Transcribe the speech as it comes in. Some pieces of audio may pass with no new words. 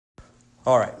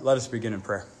All right, let us begin in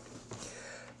prayer.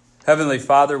 Heavenly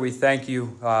Father, we thank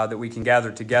you that we can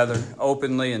gather together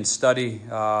openly and study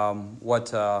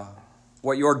what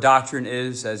your doctrine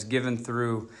is as given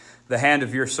through the hand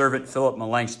of your servant Philip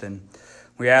Melanchthon.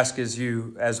 We ask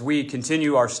as we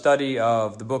continue our study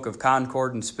of the book of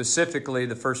Concord, and specifically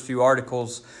the first few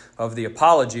articles of the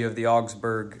Apology of the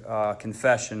Augsburg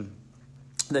Confession,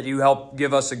 that you help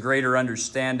give us a greater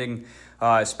understanding,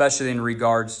 especially in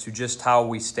regards to just how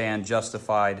we stand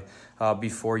justified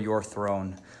before your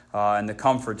throne, and the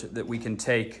comfort that we can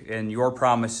take in your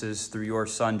promises through your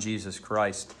Son, Jesus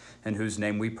Christ, in whose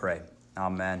name we pray.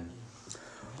 Amen.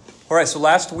 All right, so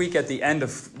last week at the end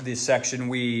of this section,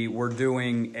 we were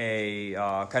doing a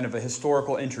kind of a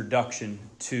historical introduction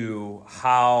to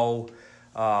how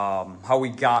we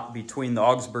got between the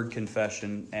Augsburg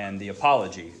Confession and the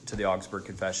Apology to the Augsburg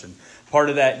Confession. Part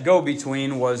of that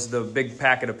go-between was the big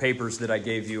packet of papers that I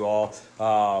gave you all.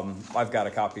 I've got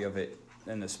a copy of it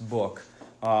in this book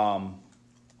called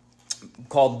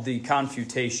the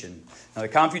Confutation. Now, the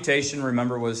Confutation,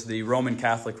 remember, was the Roman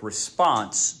Catholic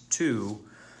response to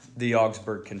the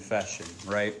Augsburg Confession,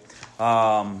 right?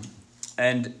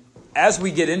 And as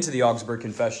we get into the Augsburg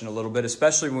Confession a little bit,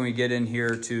 especially when we get in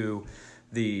here to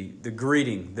the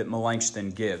greeting that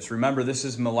Melanchthon gives. Remember, this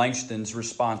is Melanchthon's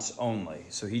response only.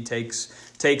 So he takes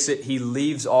it, he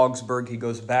leaves Augsburg, he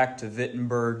goes back to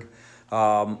Wittenberg,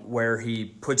 where he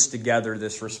puts together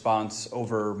this response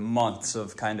over months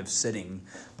of kind of sitting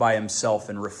by himself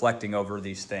and reflecting over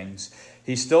these things.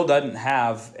 He still doesn't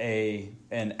have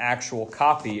an actual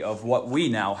copy of what we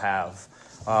now have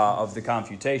of the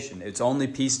Confutation. It's only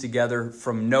pieced together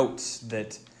from notes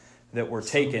that were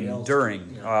taken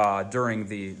during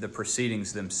the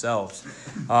proceedings themselves.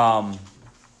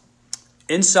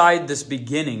 Inside this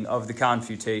beginning of the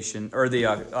Confutation, or the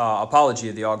Apology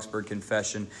of the Augsburg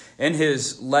Confession, in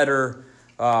his letter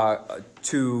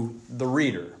to the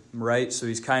reader, right? So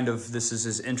this is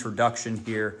his introduction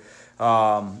here.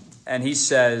 And he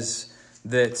says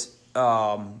that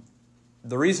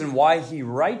the reason why he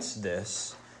writes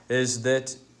this is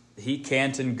that he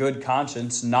can't in good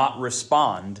conscience not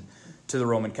respond to the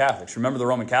Roman Catholics. Remember, the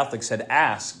Roman Catholics had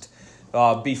asked,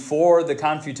 before the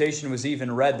Confutation was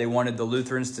even read, they wanted the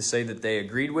Lutherans to say that they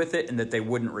agreed with it and that they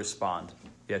wouldn't respond.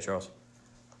 Yeah, Charles?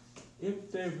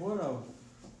 If they would have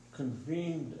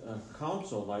convened a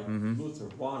council like Luther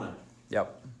wanted,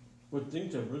 yep, would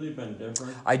things have really been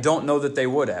different? I don't know that they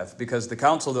would have, because the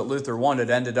council that Luther wanted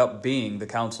ended up being the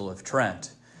Council of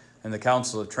Trent. And the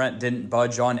Council of Trent didn't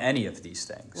budge on any of these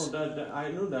things. Well,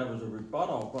 I knew that was a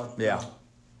rebuttal, but yeah.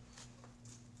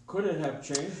 Could it have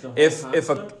changed the whole concept?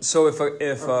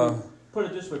 Put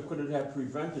it this way, could it have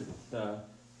prevented the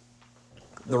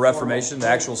Reformation, the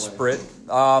actual split?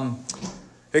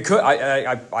 It could.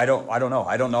 I don't know.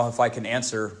 I don't know if I can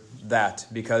answer that,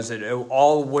 because it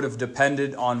all would have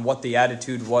depended on what the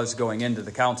attitude was going into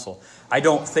the council. I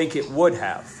don't think it would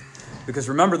have, because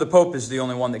remember, the Pope is the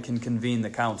only one that can convene the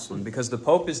council, and because the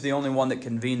Pope is the only one that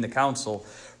convened the council,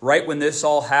 right when this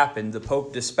all happened, the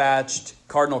Pope dispatched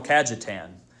Cardinal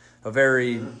Cajetan, a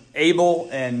very able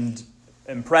and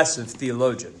impressive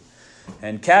theologian.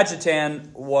 And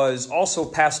Cajetan was also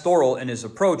pastoral in his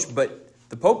approach, but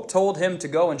the Pope told him to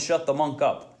go and shut the monk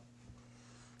up.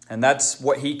 And that's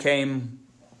what he came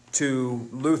to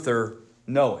Luther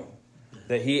knowing.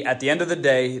 That at the end of the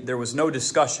day, there was no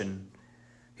discussion.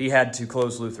 He had to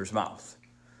close Luther's mouth.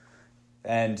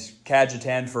 And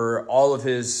Cajetan, for all of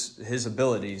his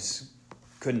abilities,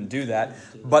 couldn't do that.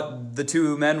 But the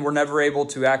two men were never able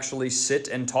to actually sit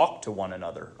and talk to one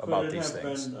another about these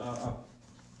things. Could it have been a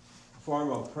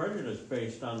form of prejudice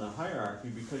based on the hierarchy?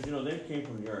 Because, they came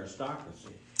from the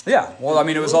aristocracy. Yeah, well, I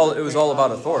mean, it was all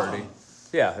about authority.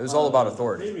 Yeah, it was all about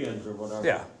authority. Plebeians or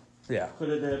whatever. Yeah. Could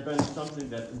it have been something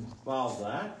that involved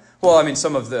that? Well, I mean,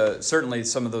 certainly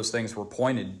some of those things were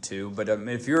pointed to, but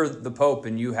if you're the Pope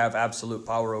and you have absolute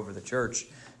power over the church,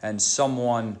 and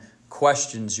someone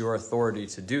questions your authority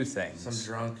to do things. Some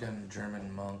drunken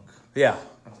German monk. Yeah,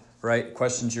 right.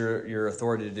 Questions your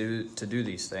authority to do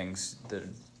these things. There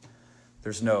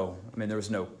was no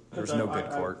good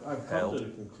court I've come held. to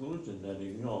the conclusion that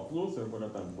if Luther would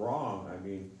have been wrong, I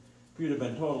mean, if he'd have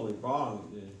been totally wrong,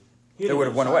 it would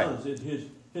have went away.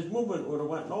 His movement would have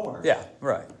went nowhere. Yeah,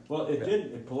 right. Well, it did.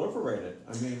 It proliferated.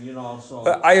 I mean, so...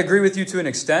 I agree with you to an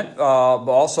extent, but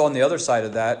also on the other side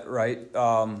of that, right,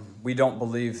 we don't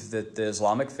believe that the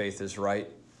Islamic faith is right,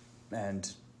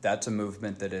 and that's a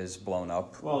movement that is blown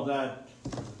up. Well,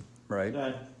 right.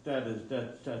 That's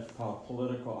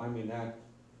political. I mean,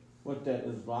 what that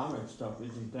Islamic stuff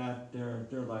isn't that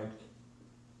they're like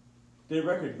they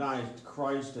recognized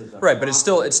Christ as a right, but it's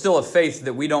still a faith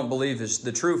that we don't believe is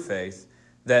the true faith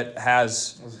that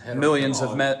has millions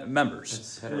of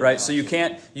members, right? So you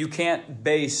can't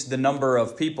base the number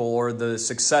of people or the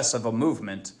success of a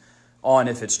movement on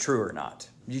if it's true or not.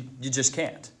 You just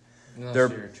can't. Unless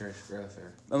you're a church growth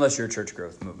unless you're a church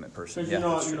growth movement person.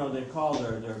 Because you know they call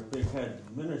their big head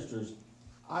ministers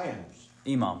IMs.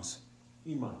 Imams.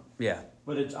 Imam. Yeah.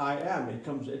 But it's IM.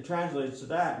 It translates to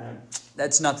that. And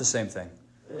that's not the same thing.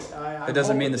 It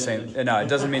doesn't mean the same. No, it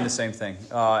doesn't mean the same thing.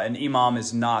 An imam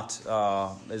is not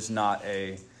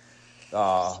a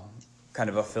kind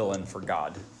of a fill-in for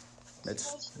God.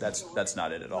 That's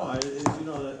not it at all.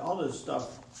 No, that all this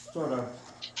stuff sort of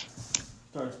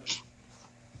starts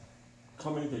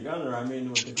coming together. I mean,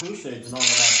 with the Crusades and all of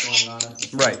that going on at the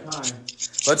same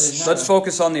time. Let's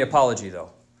focus on the apology,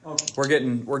 though. Okay.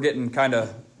 We're getting kind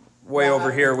of way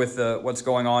over here with what's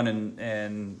going on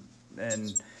in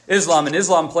Islam, and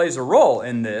Islam plays a role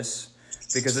in this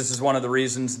because this is one of the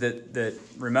reasons that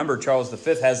remember, Charles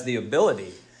V has the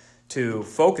ability to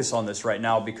focus on this right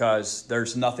now because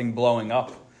there's nothing blowing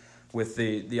up with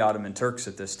the Ottoman Turks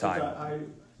at this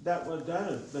time. That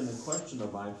has been a question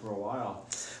of mine for a while.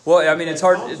 Well, I mean, it's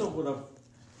hard. The council would have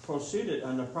proceeded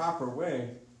in the proper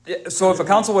way. So if a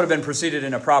council would have been proceeded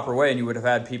in a proper way and you would have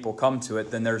had people come to it,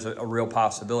 then there's a real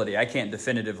possibility. I can't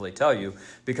definitively tell you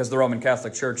because the Roman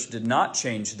Catholic Church did not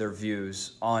change their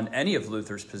views on any of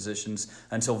Luther's positions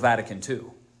until Vatican II.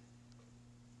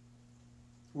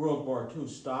 World War II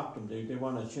stopped them. They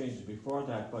wanted to change it before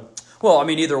that, but well, I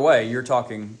mean, either way, you're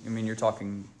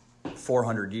talking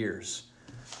 400 years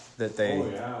that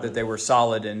they were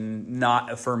solid in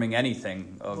not affirming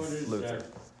anything of Luther. That?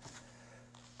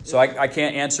 So I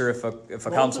can't answer if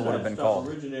a council would have been called.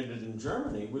 Originated in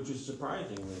Germany, which is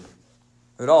surprisingly.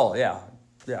 At all, yeah.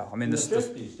 I mean, in the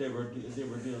 50s, they were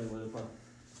dealing with it.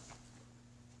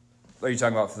 Are you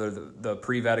talking about for the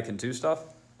pre-Vatican II stuff?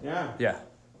 Yeah. Yeah.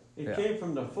 It came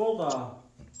from the full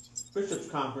bishops'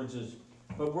 conferences,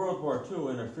 but World War II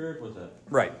interfered with it.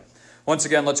 Right. Once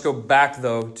again, let's go back,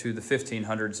 though, to the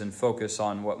 1500s and focus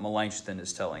on what Melanchthon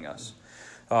is telling us.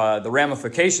 The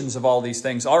ramifications of all these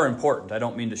things are important. I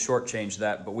don't mean to shortchange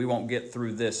that, but we won't get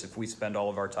through this if we spend all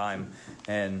of our time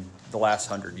in the last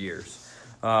 100 years.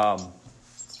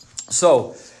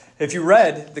 So, if you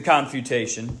read the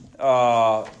Confutation,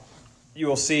 you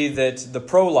will see that the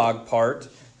prologue part,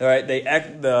 right,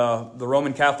 the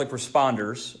Roman Catholic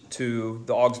responders to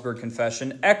the Augsburg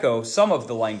Confession echo some of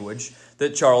the language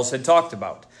that Charles had talked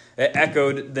about. It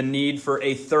echoed the need for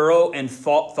a thorough and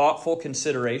thoughtful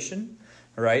consideration.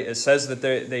 Right? It says that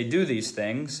they do these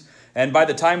things. And by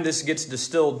the time this gets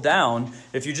distilled down,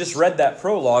 if you just read that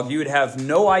prologue, you would have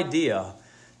no idea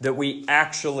that we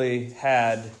actually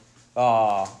had,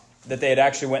 that they had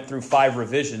actually went through 5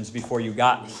 revisions before you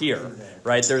got here.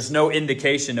 Right? There's no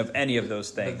indication of any of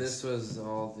those things. But this was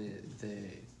all the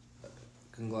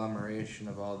conglomeration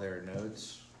of all their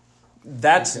notes?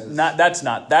 That's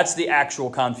the actual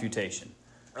confutation.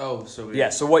 Oh, so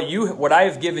so what I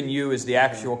have given you is the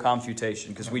actual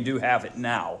confutation because we do have it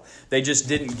now. They just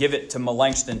didn't give it to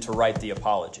Melanchthon to write the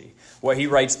apology. What he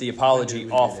writes the apology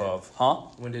off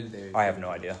of, When did they? I have no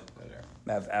idea. Okay.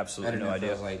 I have absolutely no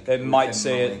idea. It might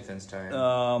say it.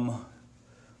 Time. Let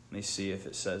me see if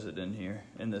it says it in here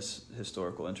in this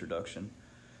historical introduction.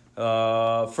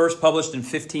 First published in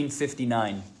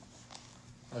 1559.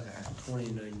 Okay.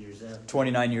 29 years after.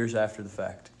 29 years after the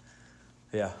fact.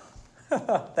 Yeah.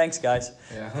 Thanks, guys.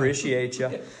 Yeah. Appreciate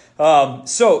you.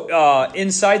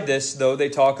 Inside this, though, they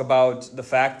talk about the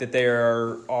fact that they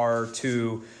are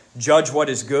to judge what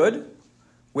is good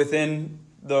within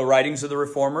the writings of the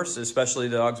Reformers, especially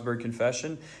the Augsburg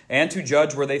Confession, and to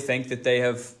judge where they think that they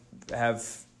have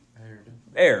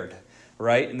erred,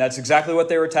 right? And that's exactly what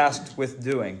they were tasked with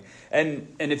doing.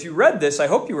 And if you read this, I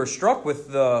hope you were struck with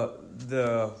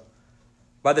the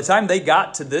by the time they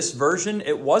got to this version,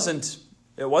 it wasn't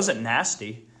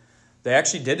nasty. They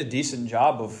actually did a decent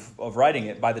job of writing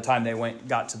it by the time they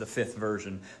got to the 5th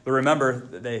version. But remember,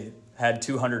 they had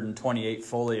 228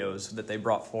 folios that they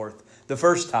brought forth the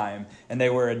first time, and they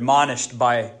were admonished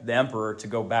by the emperor to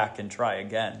go back and try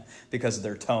again because of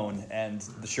their tone and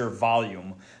the sheer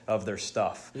volume of their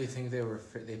stuff. Do you think they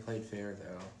played fair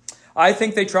though? I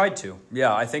think they tried to.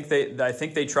 Yeah, I think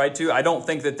they tried to. I don't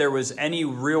think that there was any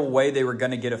real way they were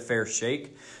going to get a fair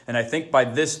shake. And I think by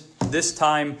this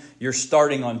time you're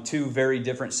starting on 2 very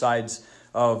different sides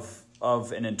of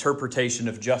an interpretation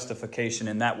of justification,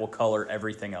 and that will color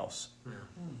everything else. Yeah.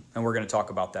 And we're going to talk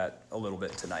about that a little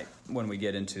bit tonight when we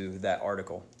get into that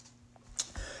article.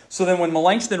 So then when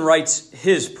Melanchthon writes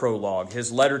his prologue, his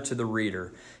letter to the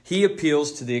reader, he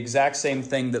appeals to the exact same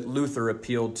thing that Luther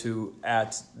appealed to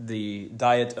at the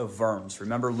Diet of Worms.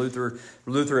 Remember,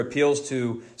 Luther appeals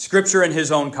to Scripture and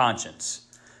his own conscience.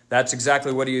 That's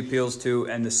exactly what he appeals to.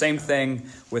 And the same thing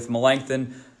with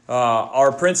Melanchthon.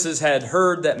 Our princes had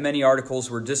heard that many articles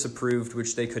were disapproved,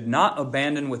 which they could not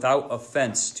abandon without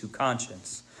offense to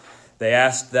conscience. They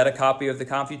asked that a copy of the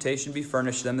confutation be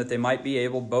furnished them, that they might be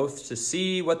able both to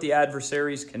see what the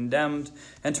adversaries condemned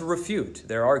and to refute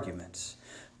their arguments.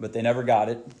 But they never got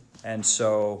it. And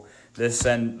so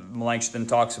and Melanchthon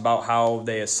talks about how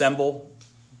they assemble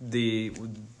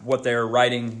what they're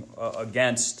writing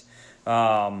against.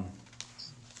 And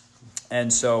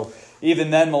so even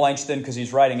then Melanchthon, because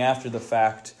he's writing after the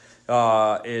fact,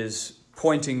 is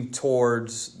pointing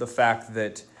towards the fact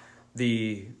that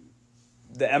the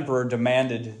emperor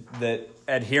demanded that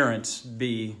adherents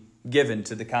be given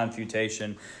to the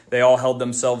confutation. They all held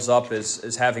themselves up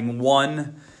as having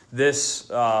won this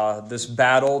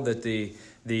battle, that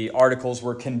the articles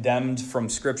were condemned from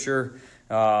Scripture.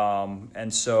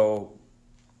 And so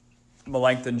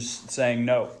Melanchthon's saying,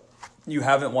 no, you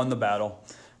haven't won the battle.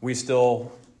 We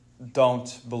still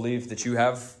don't believe that you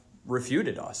have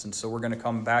refuted us, and so we're going to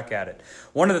come back at it.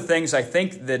 One of the things I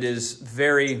think that is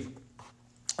very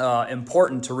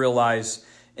important to realize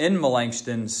in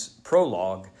Melanchthon's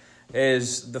prologue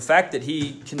is the fact that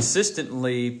he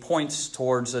consistently points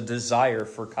towards a desire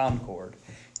for concord.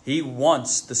 He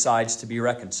wants the sides to be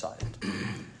reconciled.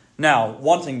 Now,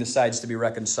 wanting the sides to be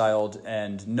reconciled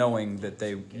and knowing that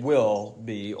they will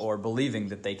be, or believing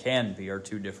that they can be, are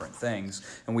two different things.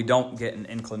 And we don't get an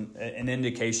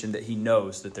indication that he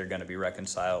knows that they're going to be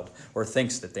reconciled or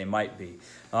thinks that they might be.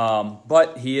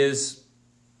 But he is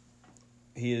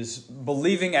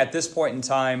believing at this point in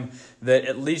time that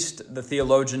at least the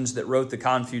theologians that wrote the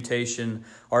Confutation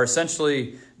are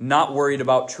essentially not worried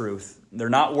about truth. They're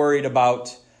not worried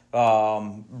about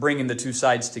bringing the two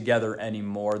sides together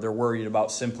anymore. They're worried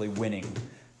about simply winning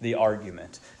the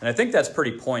argument. And I think that's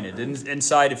pretty pointed.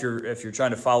 Inside, if you're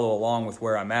trying to follow along with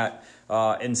where I'm at,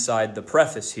 inside the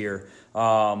preface here,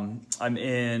 I'm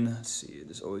in, let's see, it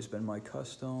has always been my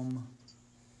custom,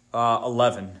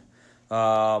 11.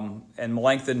 And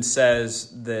Melanchthon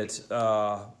says that,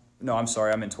 no, I'm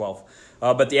sorry, I'm in 12.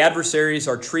 But the adversaries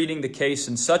are treating the case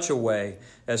in such a way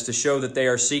as to show that they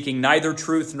are seeking neither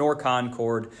truth nor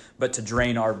concord, but to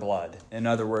drain our blood. In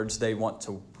other words, they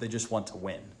just want to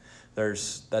win.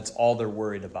 That's all they're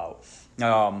worried about.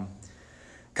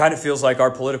 Kind of feels like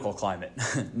our political climate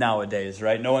nowadays,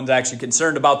 right? No one's actually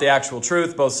concerned about the actual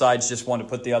truth. Both sides just want to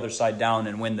put the other side down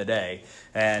and win the day.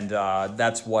 And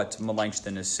that's what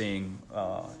Melanchthon is seeing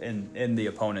in the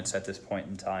opponents at this point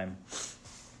in time.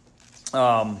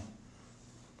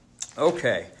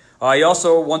 Okay. He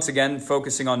also, once again,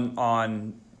 focusing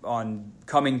on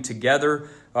coming together.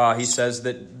 He says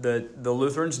that the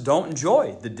Lutherans don't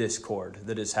enjoy the discord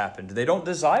that has happened. They don't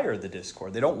desire the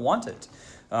discord. They don't want it.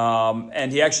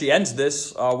 And he actually ends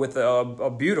this with a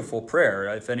beautiful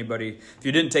prayer. If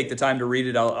you didn't take the time to read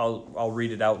it, I'll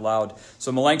read it out loud.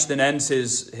 So Melanchthon ends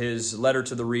his letter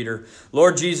to the reader.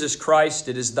 Lord Jesus Christ,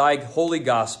 it is thy holy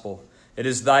gospel. It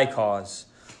is thy cause.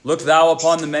 Look thou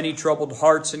upon the many troubled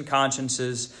hearts and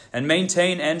consciences, and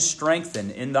maintain and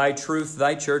strengthen in thy truth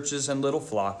thy churches and little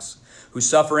flocks, who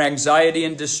suffer anxiety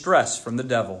and distress from the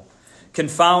devil.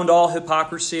 Confound all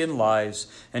hypocrisy and lies,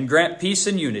 and grant peace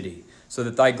and unity, so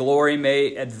that thy glory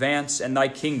may advance and thy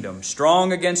kingdom,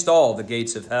 strong against all the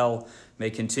gates of hell, may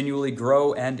continually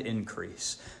grow and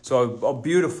increase. So a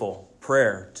beautiful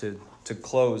prayer to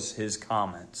close his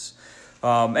comments.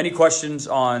 Any questions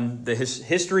on the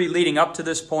history leading up to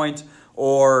this point,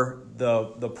 or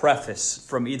the preface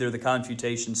from either the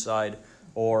Confutation side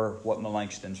or what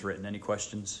Melanchthon's written? Any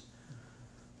questions?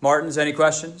 Martins, any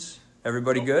questions?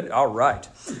 Everybody good? All right.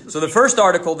 So the first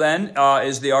article then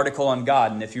is the article on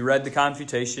God. And if you read the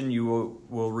Confutation, you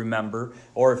will remember,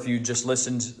 or if you just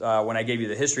listened when I gave you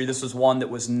the history, this was one that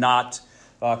was not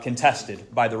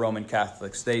contested by the Roman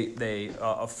Catholics. They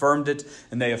affirmed it,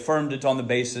 and they affirmed it on the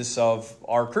basis of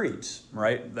our creeds,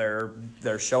 right?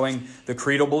 They're showing the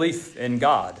creedal belief in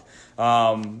God.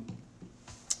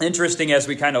 Interesting as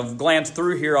we kind of glance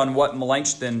through here on what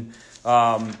Melanchthon,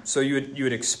 so you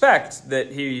would expect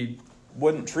that he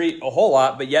wouldn't treat a whole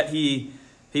lot, but yet he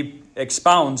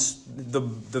expounds the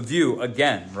view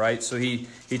again, right? So he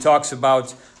talks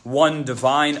about one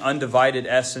divine, undivided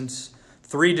essence,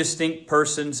 three distinct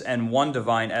persons and one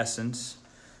divine essence,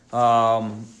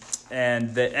 and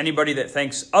that anybody that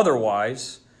thinks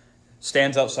otherwise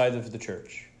stands outside of the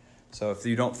church. So if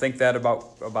you don't think that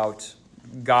about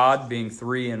God being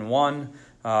three in one,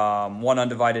 one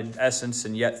undivided essence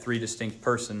and yet three distinct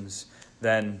persons,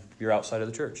 then you're outside of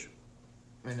the church.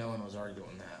 And no one was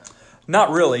arguing that.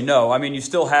 Not really, no. I mean, you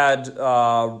still had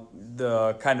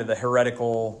the kind of the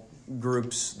heretical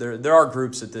groups. There are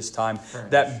groups at this time. Fair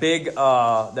That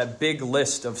big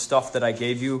list of stuff that I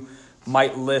gave you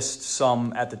might list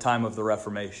some at the time of the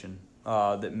Reformation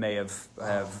that may have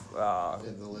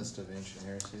the list of ancient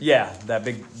heresies. yeah, that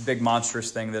big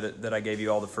monstrous thing that I gave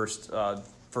you all the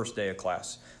first day of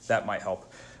class. That might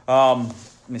help.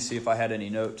 Let me see if I had any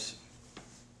notes.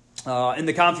 In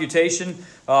the confutation,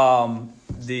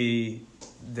 the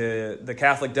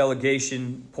Catholic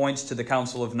delegation points to the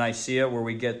Council of Nicaea, where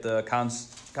we get the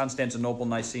Constantinople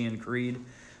Nicene Creed,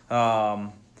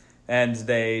 and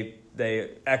they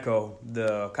echo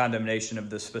the condemnation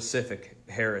of the specific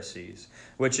heresies,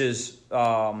 which is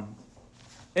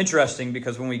interesting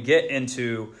because when we get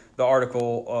into the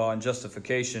article on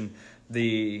justification,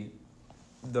 the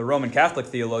Roman Catholic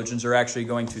theologians are actually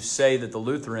going to say that the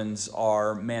Lutherans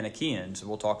are Manichaeans.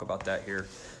 We'll talk about that here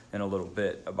in a little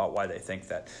bit, about why they think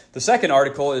that. The second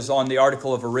article is on the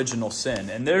article of original sin,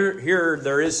 and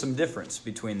there is some difference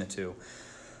between the two.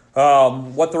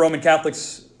 What the Roman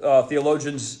Catholics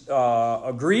theologians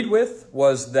agreed with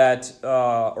was that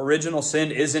original sin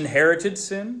is inherited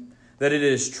sin, that it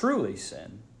is truly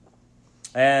sin,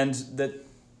 and that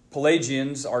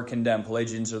Pelagians are condemned.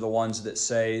 Pelagians are the ones that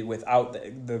say without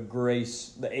the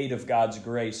grace, the aid of God's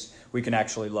grace, we can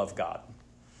actually love God.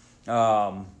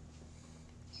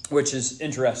 Which is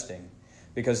interesting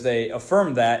because they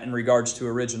affirm that in regards to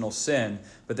original sin,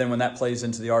 but then when that plays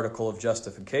into the article of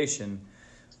justification,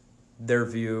 their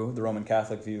view, the Roman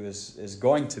Catholic view, is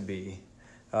going to be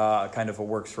kind of a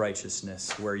works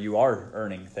righteousness where you are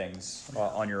earning things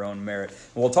on your own merit.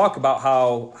 And we'll talk about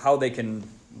how they can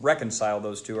reconcile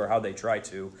those two, or how they try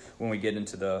to, when we get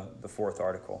into the fourth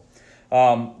article.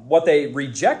 What they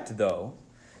reject, though,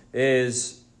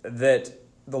 is that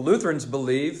the Lutherans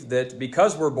believe that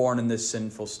because we're born in this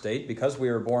sinful state, because we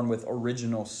are born with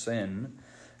original sin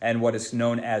and what is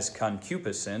known as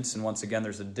concupiscence, and once again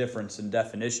there's a difference in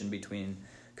definition between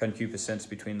concupiscence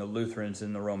between the Lutherans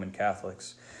and the Roman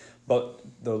Catholics. But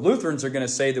the Lutherans are going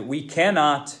to say that we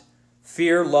cannot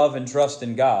fear, love, and trust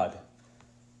in God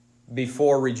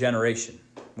before regeneration.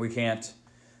 We can't.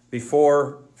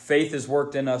 Before faith is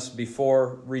worked in us,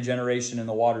 before regeneration in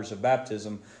the waters of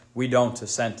baptism, we don't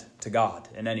assent to God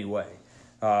in any way.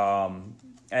 And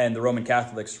the Roman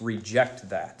Catholics reject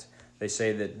that. They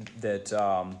say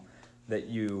that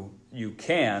you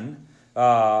can.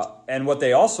 And what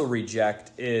they also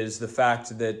reject is the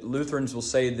fact that Lutherans will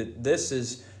say that this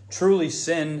is truly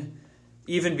sin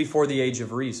even before the age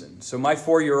of reason. So my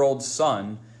 4-year-old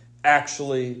son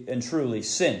actually and truly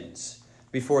sins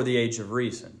before the age of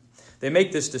reason. They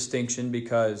make this distinction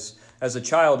because as a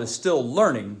child is still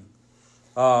learning,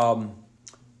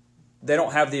 they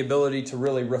don't have the ability to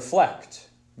really reflect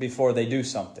before they do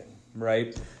something,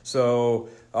 right? So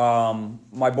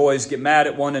my boys get mad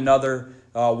at one another.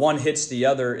 One hits the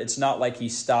other. It's not like he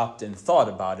stopped and thought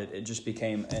about it. It just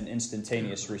became an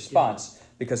instantaneous response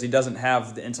because he doesn't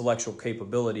have the intellectual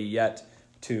capability yet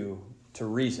to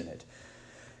reason it.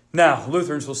 Now,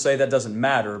 Lutherans will say that doesn't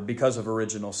matter. Because of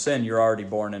original sin, you're already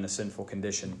born in a sinful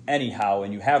condition anyhow,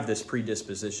 and you have this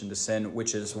predisposition to sin,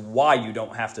 which is why you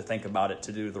don't have to think about it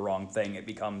to do the wrong thing. It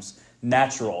becomes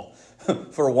natural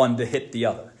for one to hit the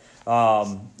other.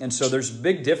 And so there's a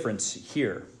big difference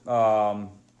here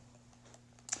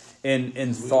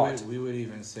in thought. We would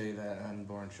even say that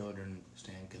unborn children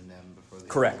stand condemned before the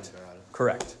Correct. eyes of God.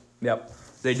 Correct. Yep.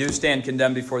 They do stand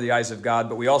condemned before the eyes of God,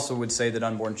 but we also would say that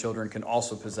unborn children can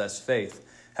also possess faith,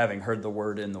 having heard the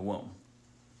word in the womb.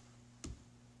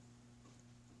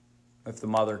 If the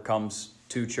mother comes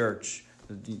to church,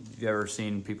 have you ever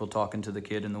seen people talking to the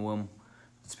kid in the womb?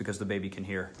 It's because the baby can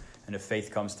hear. And if faith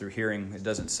comes through hearing, it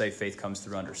doesn't say faith comes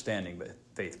through understanding, but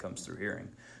faith comes through hearing.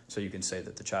 So you can say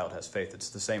that the child has faith. It's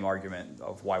the same argument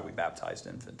of why we baptized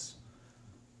infants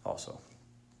also.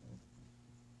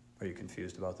 Are you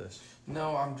confused about this?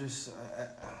 No, I'm just...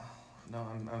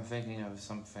 I'm thinking of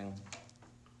something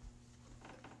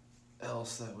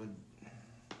else that would...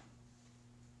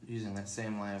 Using that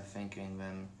same line of thinking,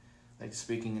 then... Like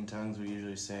speaking in tongues, we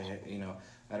usually say,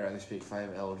 I'd rather speak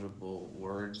 5 eligible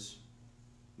words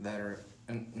that are,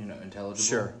 intelligible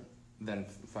Sure. than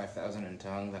 5,000 in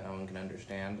tongue that no one can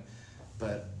understand.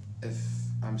 But if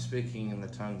I'm speaking in the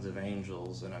tongues of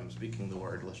angels and I'm speaking the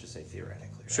word, let's just say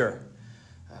theoretically, right? Sure.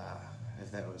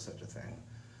 If that was such a thing.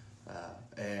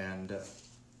 And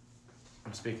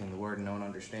I'm speaking the word and no one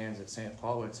understands it. St.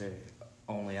 Paul would say,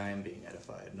 only I am being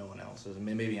edified, no one else is.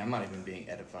 Maybe I'm not even being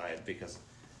edified because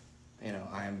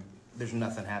there's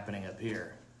nothing happening up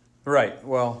here. Right.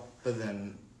 Well, But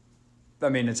then, I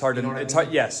mean, it's hard to. You know what I It's mean?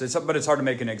 hard, yes, but it's hard to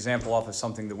make an example off of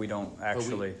something that we don't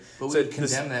actually. but we So would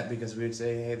condemn that because we would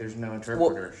say, hey, there's no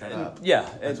interpreter. Shut up. Yeah,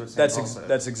 That's what St. that's Paul said.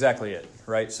 that's exactly it,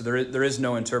 right? So there is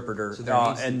no interpreter, So there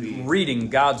needs to and be- reading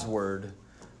God's word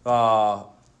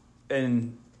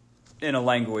in a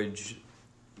language.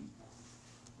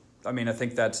 I mean, I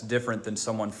think that's different than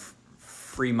someone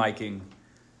free miking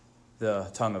the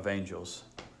tongue of angels.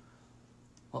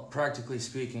 Well, practically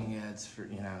speaking, yeah, it's for,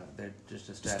 they're just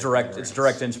a static It's direct. utterance. It's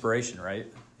direct inspiration, right?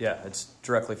 Yeah, it's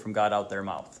directly from God out their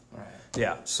mouth. Right.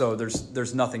 Yeah, so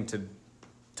there's nothing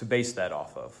to base that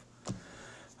off of.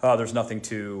 There's nothing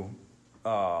to.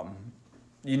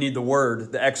 You need the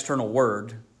word, the external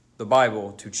word, the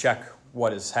Bible, to check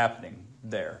what is happening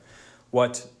there.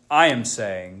 What I am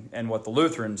saying, and what the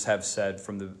Lutherans have said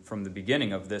from the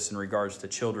beginning of this in regards to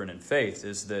children and faith,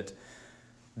 is that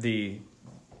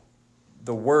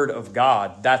the Word of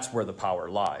God, that's where the power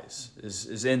lies,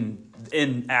 is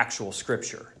in actual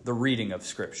Scripture, the reading of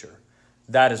Scripture.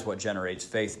 That is what generates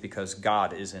faith, because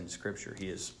God is in Scripture. He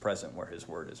is present where His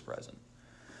Word is present.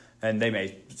 And they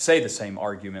may say the same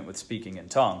argument with speaking in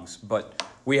tongues, but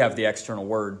we have the external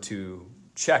Word to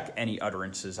check any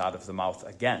utterances out of the mouth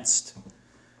against.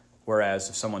 Whereas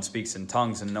if someone speaks in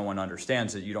tongues and no one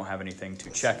understands it, you don't have anything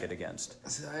to check it against.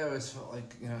 See, I always felt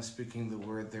like, speaking the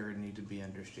word, there would need to be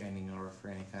understanding or for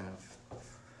any kind of...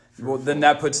 Well, then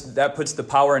that puts the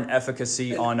power and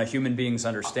efficacy on a human being's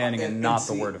understanding and not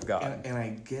the see, Word of God. And I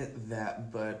get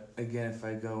that, but again, if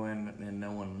I go in and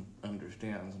no one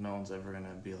understands, no one's ever going to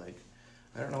be like,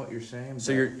 I don't know what you're saying.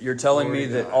 So you're telling me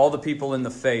that God. all the people in the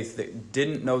faith that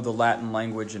didn't know the Latin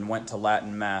language and went to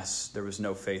Latin Mass, there was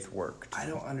no faith worked? I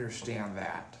don't understand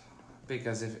that.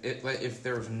 Because if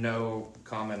there was no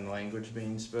common language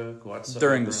being spoke whatsoever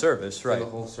During the service, right. the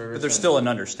whole service, But there's still an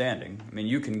understanding. I mean,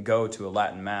 you can go to a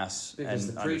Latin Mass because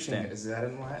and the preaching, understand. is that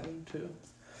in Latin too?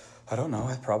 I don't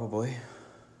know, probably.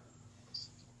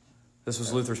 This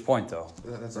was Luther's point, though.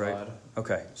 That's right? odd.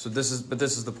 Okay, so this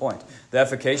is the point. The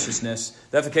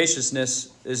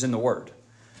efficaciousness is in the Word.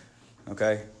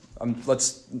 Okay,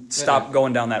 let's stop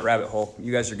going down that rabbit hole.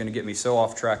 You guys are going to get me so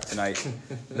off track tonight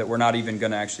that we're not even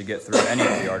going to actually get through any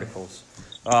of the articles.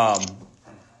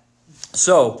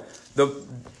 So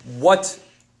what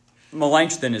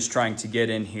Melanchthon is trying to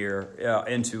get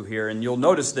into here, and you'll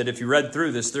notice that if you read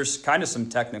through this, there's kind of some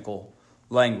technical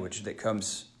language that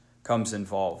comes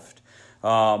involved.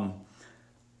 Melanchthon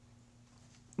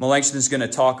is going to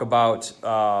talk about,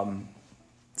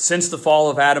 since the fall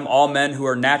of Adam, all men who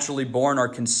are naturally born are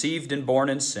conceived and born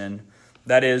in sin.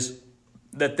 That is,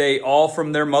 that they all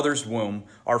from their mother's womb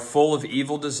are full of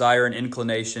evil desire and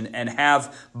inclination and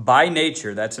have by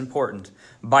nature, that's important,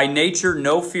 by nature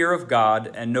no fear of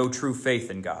God and no true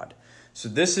faith in God. So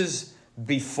this is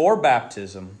before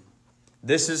baptism.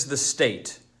 This is the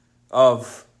state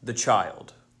of the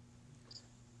child.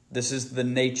 This is the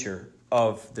nature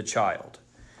of the child.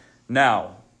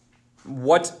 Now,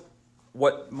 what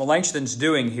Melanchthon's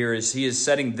doing here is he is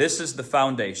setting this as the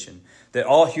foundation, that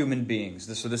all human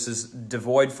beings, so this is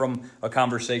devoid from a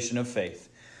conversation of faith,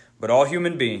 but all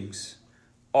human beings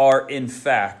are in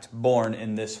fact born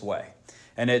in this way.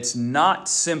 And it's not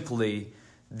simply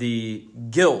the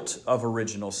guilt of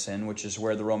original sin, which is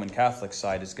where the Roman Catholic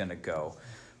side is going to go,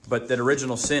 but that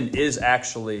original sin is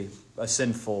actually a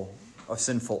sinful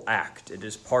act. It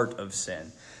is part of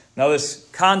sin. Now, this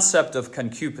concept of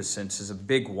concupiscence is a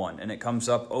big one, and it comes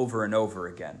up over and over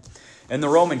again. In the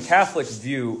Roman Catholic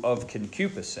view of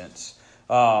concupiscence,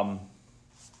 I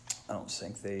don't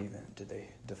think did they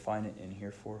define it in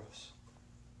here for us?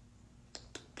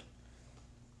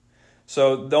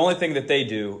 So the only thing that they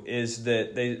do is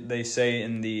that they say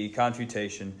in the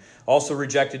Confutation, also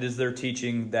rejected is their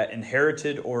teaching that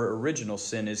inherited or original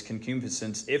sin is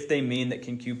concupiscence, if they mean that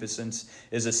concupiscence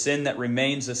is a sin that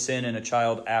remains a sin in a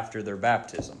child after their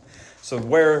baptism. So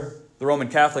where the Roman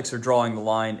Catholics are drawing the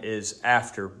line is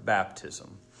after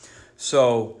baptism.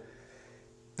 So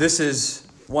this is,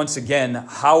 once again,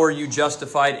 how are you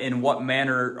justified, in what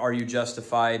manner are you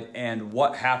justified, and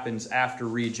what happens after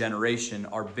regeneration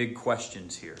are big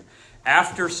questions here.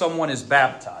 After someone is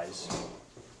baptized,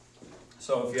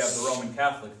 so if you have the Roman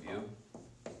Catholic view,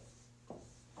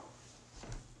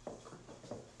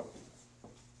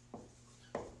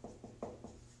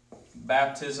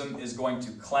 baptism is going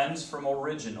to cleanse from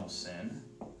original sin.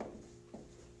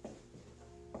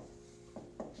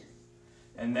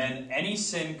 And then any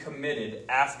sin committed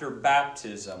after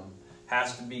baptism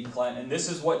has to be cleansed. And this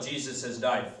is what Jesus has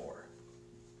died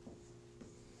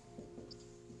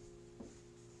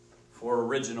for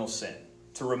original sin.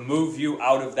 to remove you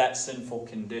out of that sinful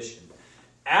condition.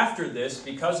 After this,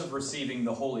 because of receiving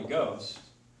the Holy Ghost,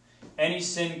 any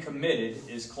sin committed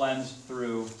is cleansed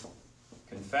through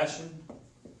confession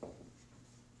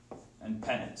and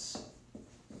penance.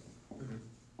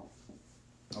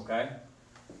 Okay?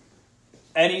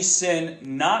 Any sin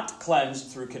not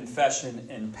cleansed through confession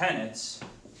and penance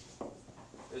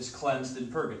is cleansed in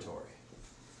purgatory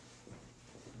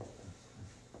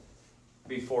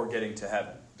before getting to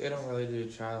heaven. They don't really do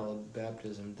child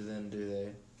baptism then, do they?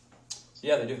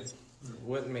 Yeah, they do.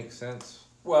 Wouldn't make sense.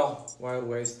 Well, Why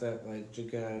waste that,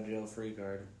 get out of jail free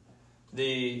card?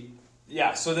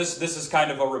 So this is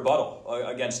kind of a rebuttal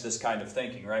against this kind of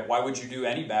thinking, right? Why would you do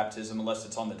any baptism unless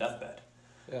it's on the deathbed?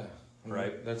 Yeah.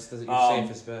 Right. That's your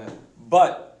safest bet.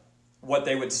 But what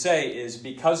they would say is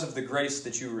because of the grace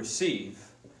that you receive,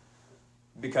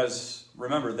 because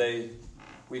remember,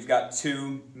 we've got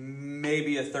 2,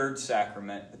 maybe a third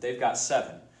sacrament, but they've got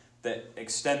 7 that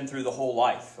extend through the whole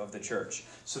life of the church.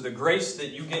 So the grace that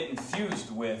you get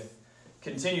infused with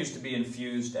continues to be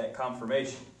infused at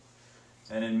confirmation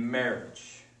and in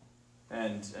marriage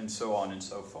and so on and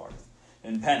so forth.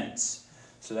 In penance.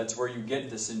 So that's where you get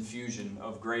this infusion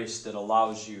of grace that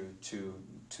allows you to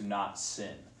not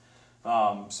sin.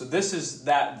 So this is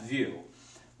that view.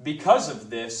 Because of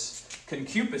this,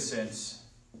 concupiscence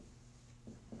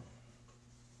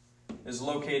is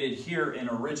located here in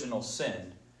original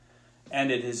sin,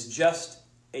 and it is just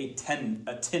a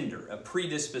tinder, a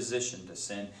predisposition to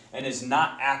sin, and is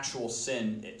not actual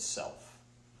sin itself.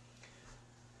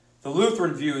 The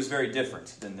Lutheran view is very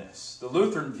different than this. The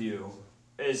Lutheran view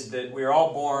is that we are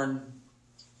all born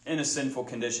in a sinful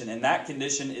condition, and that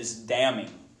condition is damning.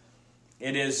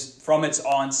 It is, from its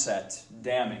onset,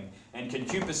 damning. And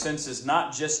concupiscence is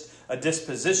not just a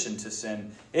disposition to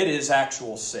sin, it is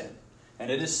actual sin.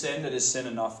 And it is sin that is sin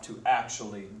enough to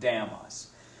actually damn us.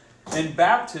 In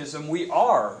baptism, we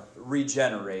are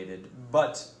regenerated,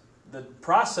 but the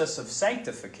process of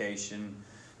sanctification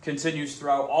continues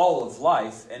throughout all of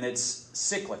life, and it's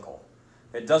cyclical.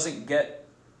 It doesn't get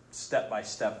step by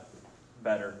step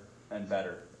better and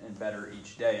better and better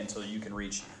each day until you can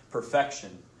reach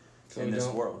perfection in this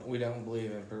world. We don't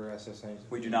believe in progressive sanctification.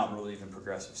 We do not believe in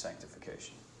progressive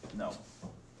sanctification. No.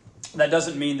 That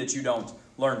doesn't mean that you don't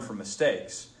learn from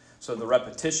mistakes. So the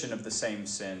repetition of the same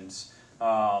sins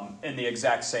in the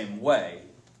exact same way,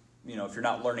 if you're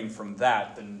not learning from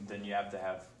that, then you have to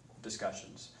have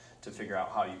discussions to figure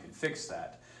out how you can fix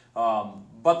that.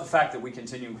 But the fact that we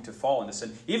continue to fall into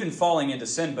sin, even falling into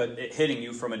sin, but it hitting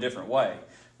you from a different way,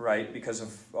 right? Because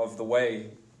of the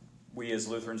way we as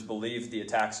Lutherans believe the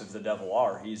attacks of the devil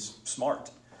are. He's smart,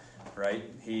 right?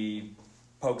 He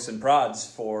pokes and prods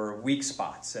for weak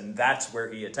spots, and that's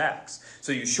where he attacks.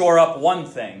 So you shore up one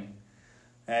thing,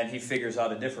 and he figures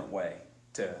out a different way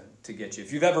to get you.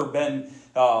 If you've ever been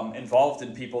involved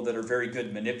in people that are very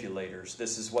good manipulators,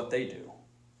 this is what they do.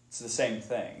 It's the same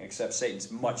thing, except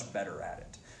Satan's much better at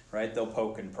it, right? They'll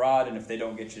poke and prod, and if they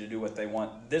don't get you to do what they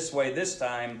want this way this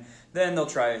time, then they'll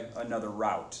try another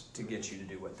route to get you to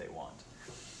do what they want.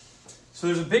 So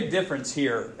there's a big difference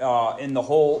here in the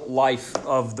whole life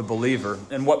of the believer.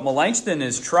 And what Melanchthon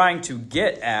is trying to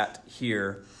get at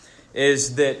here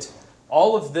is that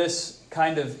all of this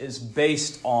kind of is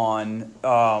based on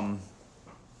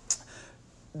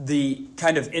the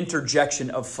kind of interjection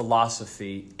of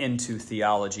philosophy into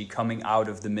theology coming out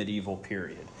of the medieval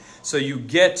period. So you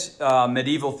get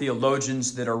medieval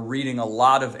theologians that are reading a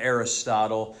lot of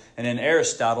Aristotle, and in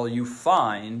Aristotle you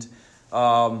find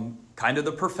kind of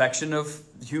the perfection of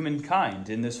humankind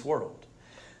in this world.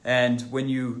 And when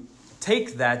you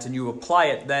take that and you apply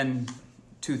it then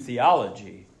to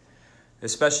theology,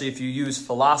 especially if you use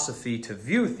philosophy to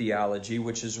view theology,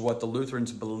 which is what the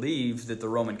Lutherans believed that the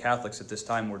Roman Catholics at this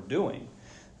time were doing,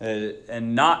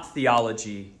 and not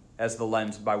theology as the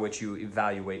lens by which you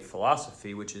evaluate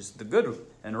philosophy, which is the good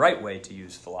and right way to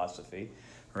use philosophy,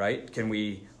 right? Can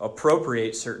we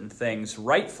appropriate certain things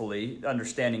rightfully,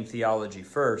 understanding theology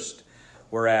first,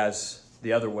 whereas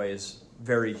the other way is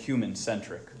very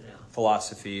human-centric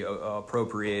philosophy,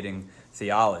 appropriating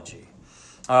theology.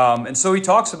 And so he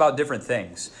talks about different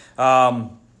things.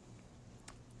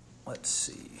 Let's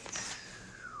see.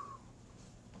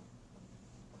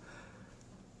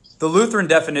 The Lutheran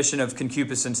definition of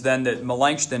concupiscence then that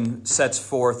Melanchthon sets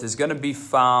forth is going to be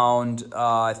found,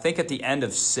 I think, at the end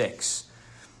of 6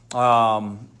 in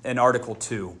Article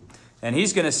 2. And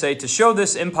he's going to say, to show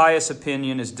this impious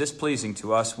opinion is displeasing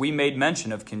to us, we made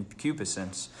mention of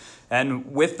concupiscence,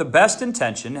 and with the best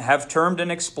intention have termed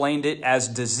and explained it as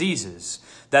diseases,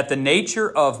 that the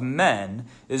nature of men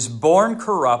is born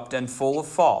corrupt and full of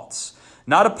faults,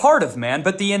 not a part of man,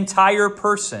 but the entire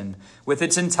person, with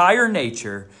its entire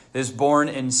nature, is born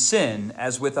in sin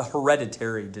as with a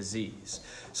hereditary disease.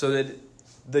 So that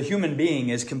the human being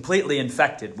is completely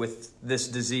infected with this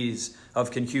disease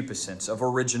of concupiscence, of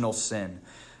original sin.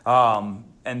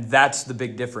 And that's the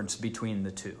big difference between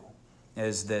the two,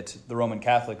 is that the Roman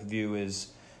Catholic view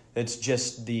is it's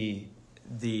just the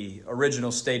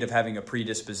original state of having a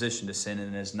predisposition to sin,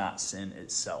 and is not sin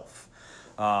itself.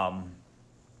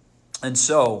 And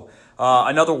so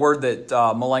another word that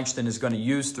Melanchthon is going to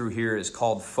use through here is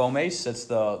called fomes. That's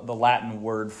the Latin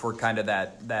word for kind of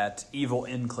that evil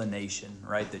inclination,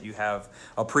 right? That you have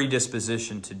a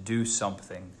predisposition to do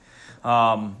something.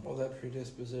 Well, that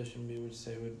predisposition, we would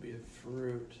say, would be a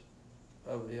fruit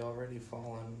of the already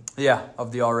fallen. Yeah,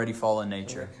 of the already fallen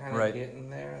nature, kind of right? Getting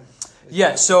there.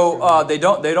 Yeah, so they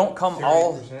don't come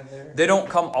all there? they don't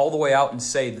come all the way out and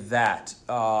say that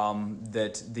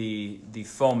that the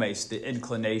fomes, the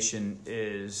inclination,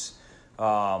 is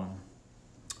a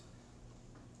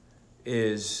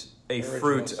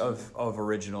fruit of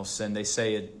original sin. They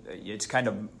say it's kind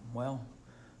of, well,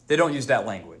 they don't use that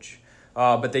language.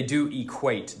 But they do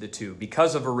equate the two.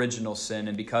 Because of original sin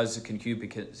and because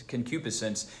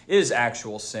concupiscence is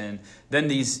actual sin, then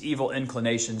these evil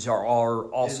inclinations are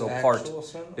also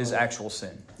actual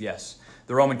sin. Yes.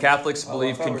 The Roman Catholics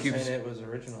believe concupiscence. It was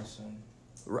original sin.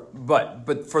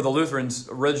 But for the Lutherans,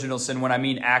 original sin, when I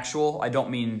mean actual, I don't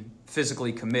mean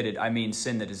physically committed. I mean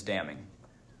sin that is damning.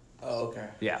 Oh, okay.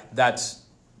 Yeah, that's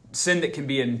sin that can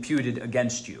be imputed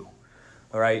against you.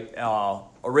 All right,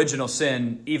 original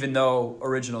sin, even though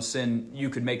original sin, you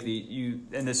could make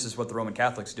and this is what the Roman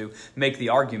Catholics do, make the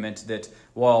argument that,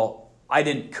 well, I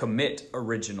didn't commit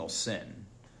original sin.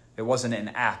 It wasn't an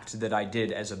act that I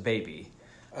did as a baby,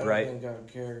 right? I don't think God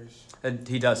cares. And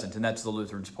he doesn't, and that's the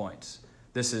Lutherans' points.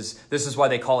 This is why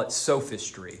they call it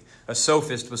sophistry. A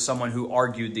sophist was someone who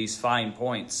argued these fine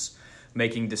points,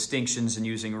 making distinctions and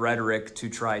using rhetoric to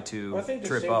try to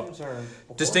trip up.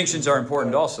 Distinctions are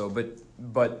important also,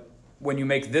 but when you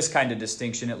make this kind of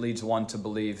distinction, it leads one to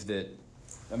believe that,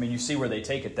 I mean, you see where they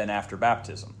take it then after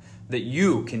baptism, that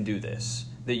you can do this,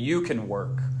 that you can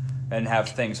work and have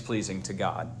things pleasing to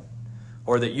God,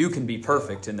 or that you can be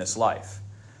perfect in this life.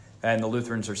 And the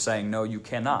Lutherans are saying, no, you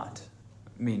cannot.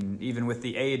 I mean, even with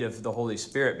the aid of the Holy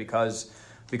Spirit, because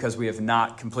we have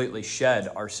not completely shed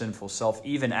our sinful self,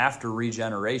 even after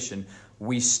regeneration,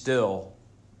 we still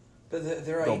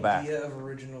their go back. idea of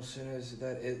original sin is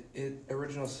that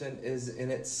original sin is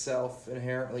in itself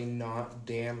inherently not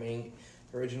damning.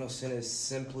 Original sin is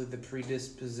simply the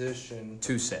predisposition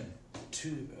to sin.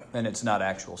 And it's not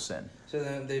actual sin. So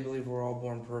then they believe we're all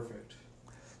born perfect.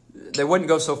 They wouldn't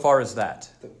go so far as that.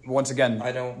 Once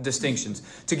again, distinctions.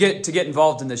 To get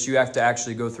involved in this, you have to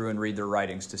actually go through and read their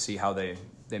writings to see how they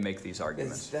make these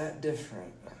arguments. It's that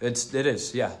different. It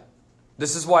is, yeah.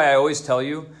 This is why I always tell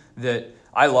you that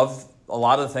I love a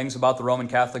lot of the things about the Roman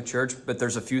Catholic Church, but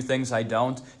there's a few things I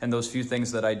don't, and those few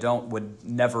things that I don't would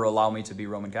never allow me to be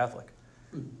Roman Catholic.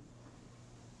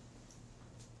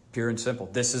 Pure and simple.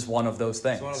 This is one of those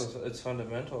things. It's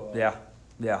fundamental.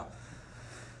 Yeah.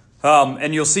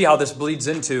 And you'll see how this bleeds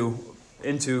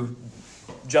into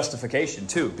justification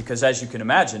too, because as you can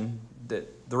imagine,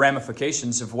 the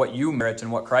ramifications of what you merit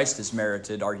and what Christ has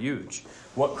merited are huge.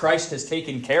 What Christ has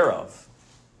taken care of,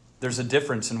 there's a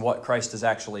difference in what Christ has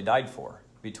actually died for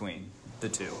between the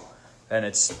two, and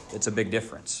it's a big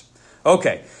difference.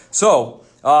 Okay, so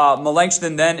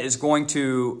Melanchthon then is going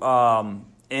to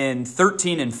in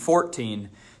 13 and 14,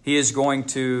 he is going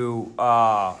to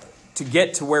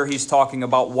get to where he's talking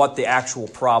about what the actual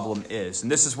problem is.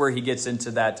 And this is where he gets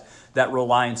into that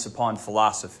reliance upon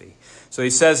philosophy. So he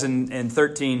says in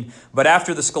 13, but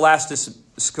after the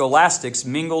scholastics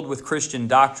mingled with Christian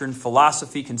doctrine,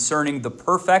 philosophy concerning the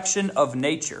perfection of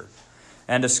nature,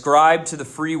 and ascribed to the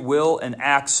free will and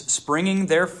acts springing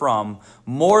therefrom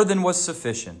more than was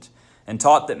sufficient, and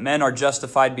taught that men are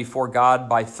justified before God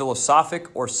by philosophic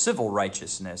or civil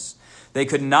righteousness, they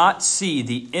could not see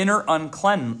the inner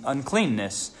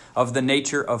uncleanness of the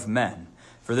nature of men.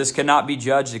 For this cannot be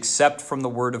judged except from the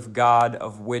word of God,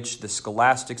 of which the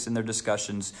scholastics in their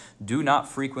discussions do not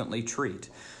frequently treat.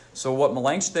 So what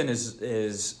Melanchthon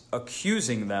is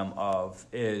accusing them of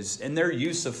is, in their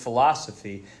use of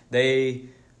philosophy, they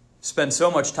spend so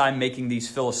much time making these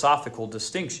philosophical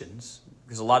distinctions,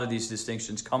 because a lot of these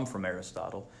distinctions come from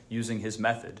Aristotle, using his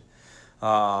method.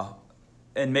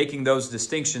 And making those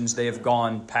distinctions, they have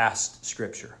gone past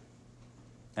Scripture.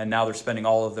 And now they're spending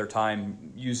all of their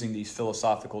time using these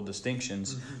philosophical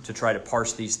distinctions to try to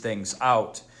parse these things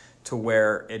out to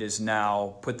where it is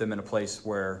now put them in a place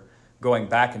where going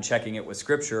back and checking it with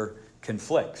Scripture,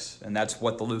 conflicts. And that's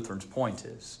what the Lutherans' point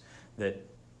is, that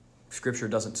Scripture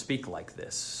doesn't speak like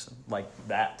this, like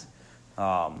that.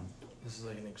 This is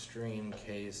like an extreme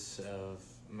case of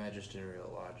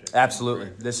magisterial logic. Absolutely.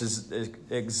 This is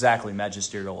exactly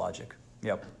magisterial logic.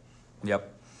 Yep.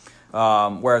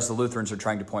 Whereas the Lutherans are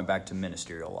trying to point back to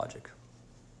ministerial logic.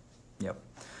 Yep.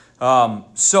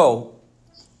 So,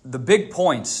 the big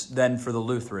points then for the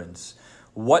Lutherans: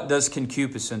 what does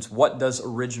concupiscence, what does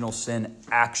original sin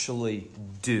actually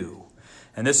do?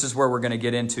 And this is where we're going to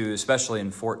get into, especially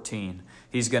in 14.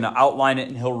 He's going to outline it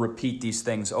and he'll repeat these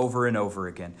things over and over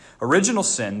again. Original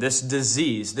sin, this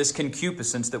disease, this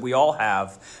concupiscence that we all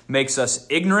have, makes us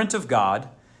ignorant of God,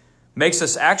 makes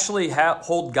us actually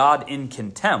hold God in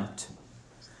contempt.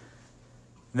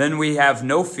 Then we have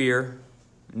no fear,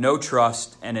 no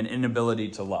trust, and an inability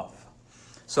to love.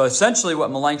 So essentially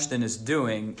what Melanchthon is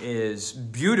doing is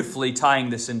beautifully tying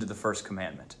this into the first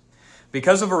commandment.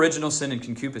 Because of original sin and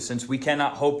concupiscence, we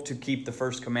cannot hope to keep the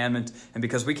first commandment, and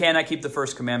because we cannot keep the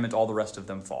first commandment, all the rest of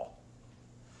them fall.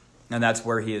 And that's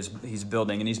where he's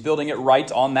building, and he's building it right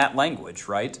on that language,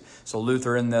 right? So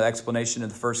Luther, in the explanation of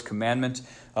the first commandment,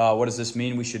 what does this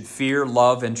mean? We should fear,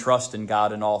 love, and trust in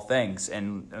God in all things.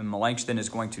 And Melanchthon is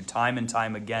going to time and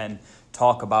time again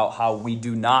talk about how we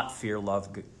do not fear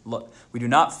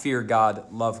God,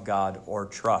 love God, or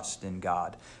trust in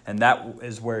God. And that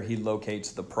is where he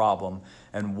locates the problem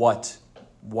and what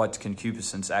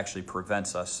concupiscence actually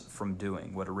prevents us from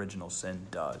doing, what original sin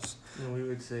does. And we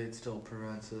would say it still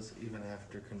prevents us even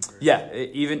after conversion. Yeah,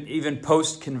 even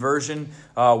post-conversion,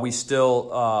 we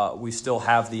still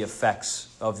have the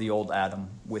effects of the old Adam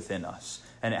within us.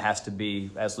 And it has to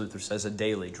be, as Luther says, a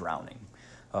daily drowning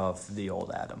of the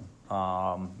old Adam.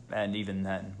 And even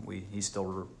then, he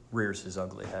still rears his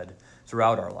ugly head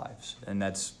throughout our lives, and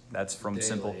that's from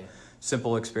Daily.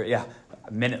 simple experience. Yeah,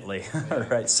 minutely,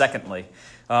 right? Secondly,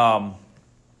 and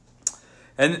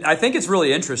I think it's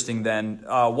really interesting. Then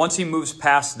once he moves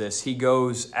past this, he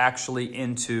goes actually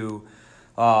into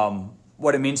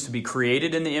what it means to be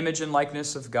created in the image and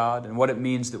likeness of God, and what it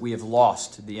means that we have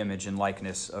lost the image and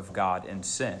likeness of God in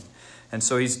sin. And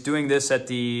so he's doing this at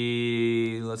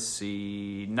the,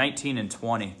 19 and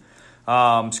 20.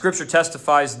 Scripture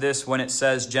testifies this when it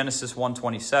says, Genesis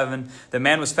 1:27, that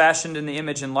man was fashioned in the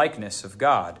image and likeness of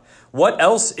God. What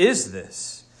else is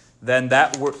this than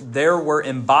that there were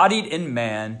embodied in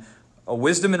man a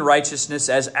wisdom and righteousness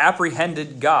as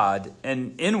apprehended God,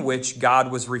 and in which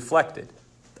God was reflected?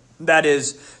 That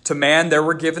is, to man there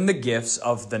were given the gifts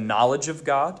of the knowledge of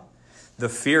God, the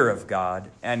fear of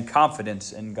God, and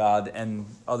confidence in God, and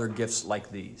other gifts like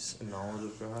these. The knowledge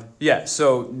of God? Yeah,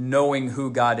 so knowing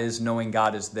who God is, knowing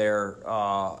God is there,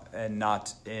 and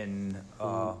not in...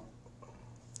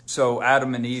 so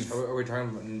Adam and Eve... Are we talking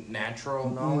about natural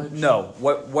knowledge? No,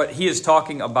 what he is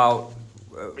talking about,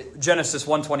 Genesis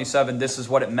 1:27, this is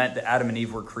what it meant that Adam and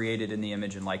Eve were created in the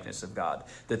image and likeness of God.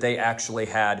 That they actually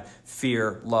had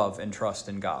fear, love, and trust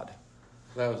in God.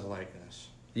 That was likeness.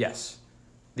 Yes.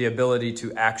 The ability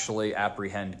to actually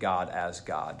apprehend God as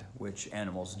God, which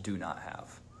animals do not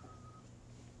have.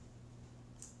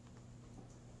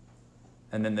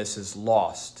 And then this is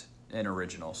lost in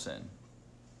original sin.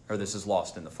 Or this is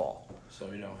lost in the fall. So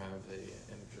we don't have the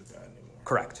image of God anymore.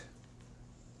 Correct.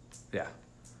 Yeah.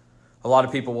 A lot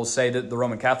of people will say that the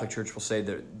Roman Catholic Church will say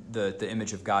that the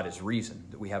image of God is reason,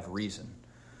 that we have reason.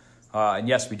 And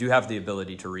yes, we do have the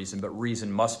ability to reason, but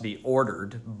reason must be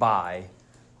ordered by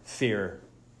fear,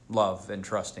 love, and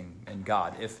trusting in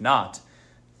God. If not,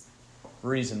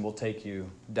 reason will take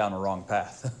you down a wrong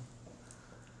path.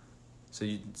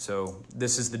 So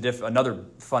this is another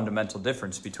fundamental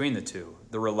difference between the two.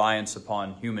 The reliance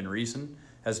upon human reason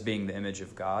as being the image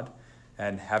of God,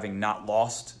 and having not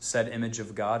lost said image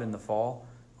of God in the fall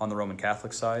on the Roman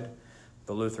Catholic side.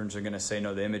 The Lutherans are going to say,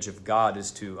 no, the image of God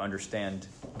is to understand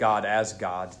God as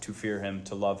God, to fear him,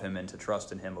 to love him, and to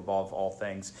trust in him above all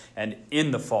things. And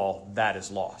in the fall, that is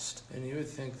lost. And you would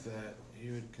think that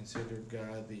you would consider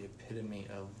God the epitome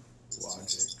of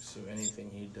logic. So anything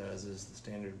he does is the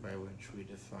standard by which we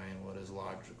define what is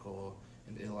logical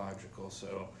and illogical.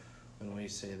 So when we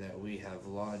say that we have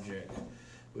logic,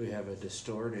 we have a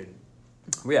distorted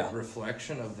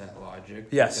reflection of that logic.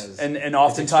 Yes, and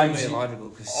oftentimes it's illogical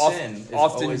because sin is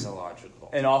always illogical.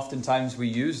 And oftentimes we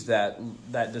use that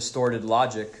distorted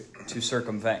logic to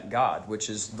circumvent God, which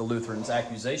is the Lutherans'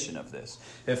 accusation of this.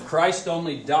 If Christ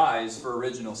only dies for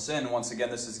original sin, once again,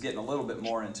 this is getting a little bit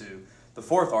more into the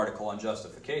fourth article on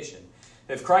justification.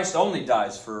 If Christ only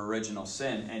dies for original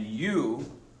sin, and you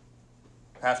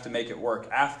have to make it work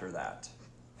after that,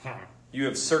 you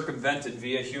have circumvented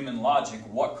via human logic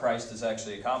what Christ has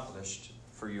actually accomplished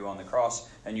for you on the cross,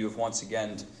 and you have once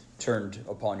again turned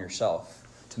upon yourself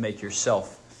to make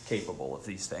yourself capable of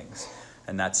these things.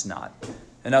 And that's not.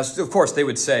 And now, of course, they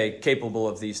would say capable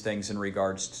of these things in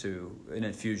regards to an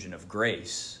infusion of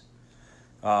grace.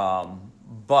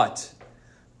 But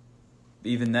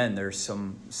even then, there's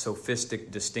some sophistic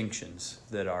distinctions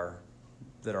that are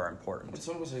important. It's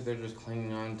almost like they're just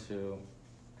clinging on to,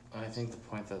 I think the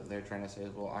point that they're trying to say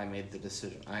is, well, I made the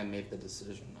decision.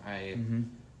 I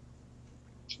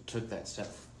took that step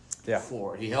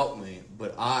forward. He helped me,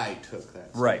 but I took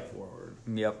that step forward.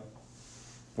 Yep.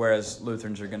 Whereas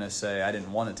Lutherans are going to say, I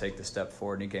didn't want to take the step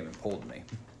forward, and he came and pulled me.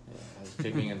 Yeah, I was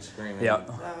kicking and screaming. Yeah.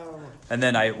 No. And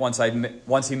then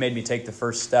once he made me take the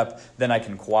first step, then I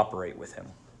can cooperate with him.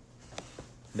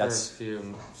 That's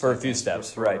for a few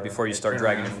steps, right, before you start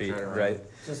dragging your feet, right?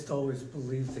 Just always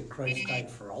believe that Christ died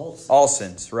for all sins. All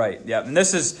sins, right? Yeah, and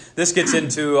this gets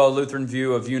into a Lutheran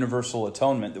view of universal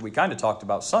atonement that we kind of talked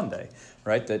about Sunday,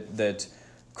 right? That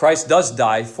Christ does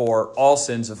die for all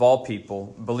sins of all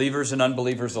people, believers and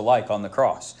unbelievers alike, on the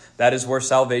cross. That is where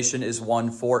salvation is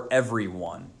won for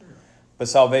everyone. But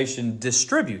salvation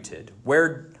distributed.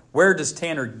 Where does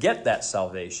Tanner get that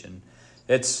salvation?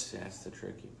 That's the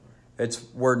tricky part. It's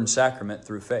word and sacrament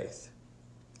through faith.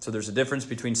 So there's a difference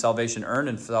between salvation earned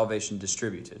and salvation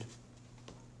distributed.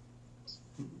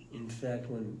 In fact,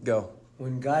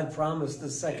 when God promised the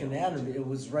second Adam, it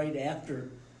was right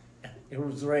after they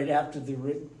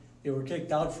were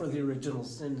kicked out for the original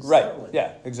sin to start with.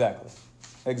 Yeah, exactly.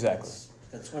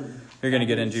 That's when you're going to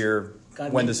get into your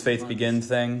when does faith begin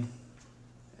thing.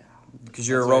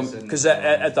 Because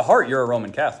at the heart you're a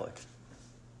Roman Catholic.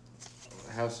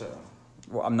 How so?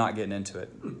 Well, I'm not getting into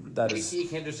it. That is. You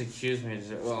can't just accuse me and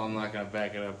say, "Well, I'm not going to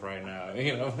back it up right now."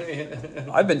 You know.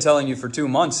 I've been telling you for 2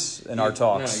 months in our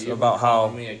talks about how.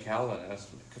 Me a Calvinist.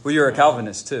 Well, you're a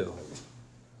Calvinist too.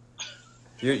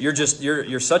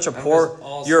 You're such a poor.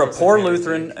 You're a poor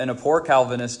Lutheran and a poor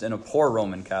Calvinist and a poor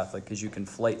Roman Catholic because you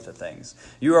conflate the things.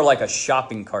 You are like a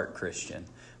shopping cart Christian,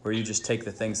 where you just take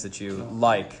the things that you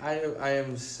like. I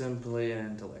am simply an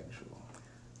intellectual.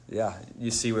 Yeah,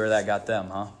 you see where that got them,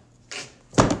 huh?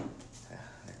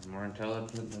 They're more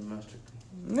intelligent than most of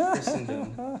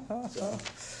Christendom. So.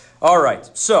 All right,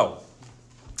 so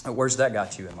where's that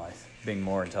got you in life? Being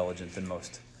more intelligent than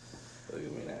most. Look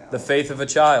at me now. The faith of a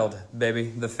child, baby.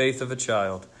 The faith of a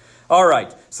child. All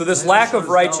right, so this lack of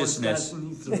righteousness,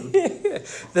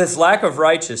 this lack of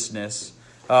righteousness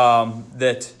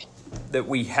that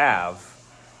we have,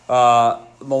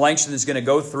 Melanchthon is going to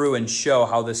go through and show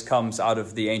how this comes out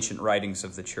of the ancient writings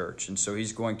of the church. And so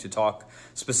he's going to talk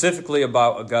specifically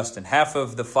about Augustine. Half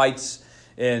of the fights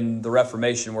in the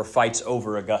Reformation were fights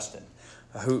over Augustine.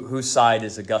 Whose side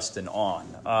is Augustine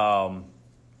on?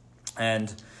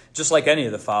 And just like any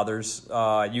of the fathers,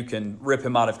 you can rip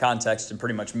him out of context and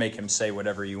pretty much make him say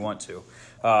whatever you want to.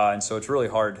 And so it's really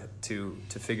hard to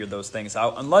figure those things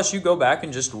out unless you go back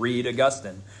and just read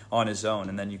Augustine on his own,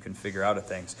 and then you can figure out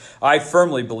things. I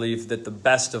firmly believe that the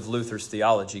best of Luther's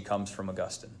theology comes from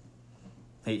Augustine.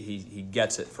 He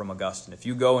gets it from Augustine. If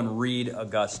you go and read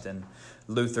Augustine,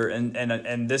 Luther,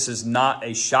 and this is not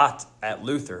a shot at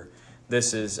Luther,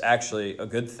 this is actually a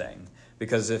good thing,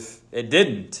 because if it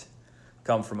didn't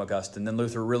come from Augustine, then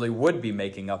Luther really would be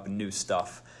making up new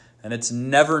stuff. And it's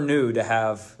never new to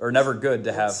have, or never good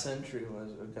to have. What century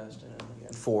was Augustine in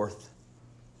again? Fourth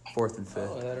and fifth.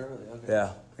 Oh, that early, okay.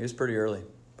 Yeah, he was pretty early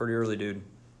dude.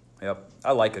 Yep,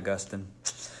 I like Augustine.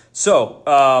 So,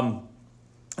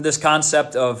 this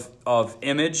concept of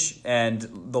image and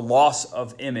the loss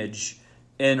of image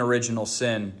in original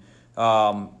sin,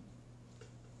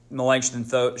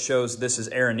 Melanchthon shows this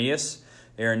is Irenaeus.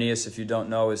 Irenaeus, if you don't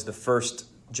know, is the first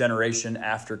generation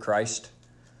after Christ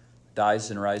dies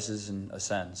and rises and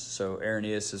ascends. So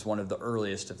Irenaeus is one of the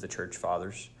earliest of the church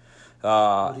fathers.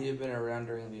 Would he have been around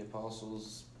during the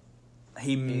apostles?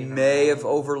 He may have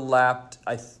overlapped.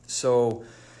 So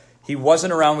he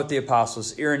wasn't around with the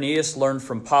apostles. Irenaeus learned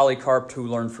from Polycarp, who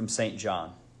learned from St.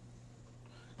 John.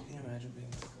 Can you imagine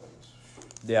being so close?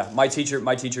 Yeah, my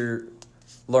teacher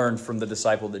learned from the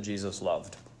disciple that Jesus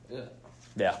loved.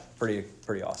 Yeah, pretty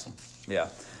awesome. Yeah.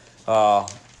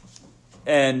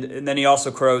 And then he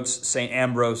also quotes St.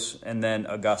 Ambrose and then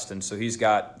Augustine. So he's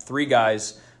got 3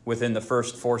 guys within the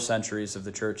first 4 centuries of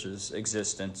the church's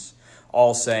existence,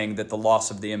 all saying that the loss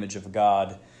of the image of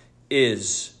God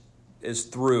is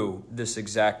through this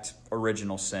exact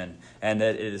original sin, and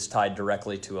that it is tied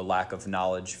directly to a lack of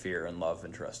knowledge, fear, and love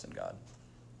and trust in God.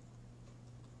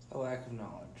 A lack of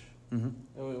knowledge.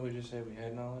 Mm-hmm. Would you say we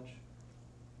had knowledge?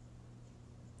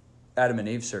 Adam and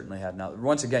Eve certainly had knowledge.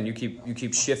 Once again, you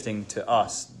keep shifting to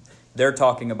us. They're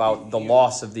talking about the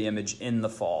loss of the image in the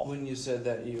fall. When you said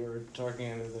that, you were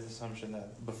talking under the assumption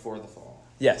that before the fall.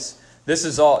 Yes. This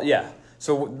is all, yeah.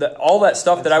 So all that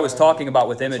stuff that I was talking about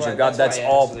with image of God, that's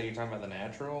all. So that you're talking about the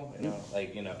natural?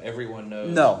 Everyone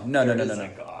knows. No.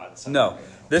 God. No.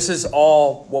 This is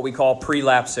all what we call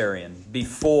prelapsarian,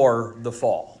 before the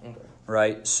fall. Okay.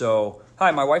 Right? So,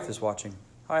 hi, my wife is watching.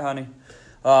 Hi, honey.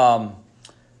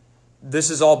 This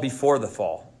is all before the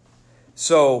fall.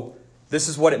 So, this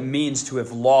is what it means to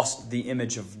have lost the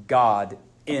image of God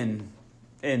in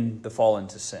the fall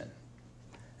into sin.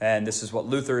 And this is what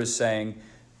Luther is saying,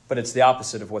 but it's the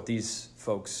opposite of what these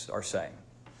folks are saying.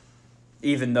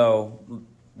 Even though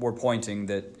we're pointing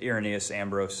that Irenaeus,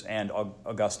 Ambrose, and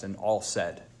Augustine all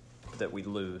said that we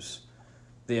lose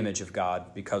the image of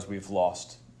God because we've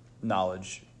lost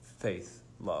knowledge, faith,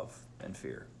 love, and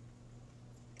fear.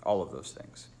 All of those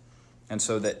things. And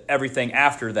so that everything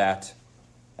after that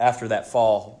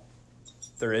fall,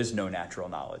 there is no natural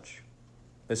knowledge.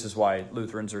 This is why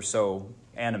Lutherans are so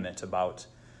animate about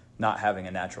not having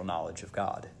a natural knowledge of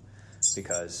God,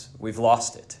 because we've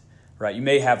lost it, right? You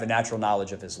may have a natural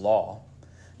knowledge of his law.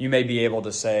 You may be able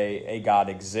to say a God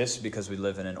exists because we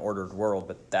live in an ordered world,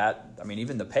 but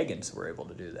even the pagans were able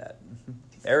to do that.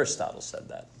 Aristotle said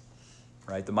that,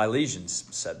 right? The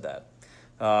Milesians said that.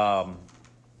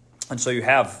 And so you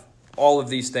have all of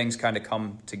these things kind of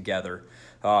come together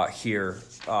here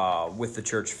with the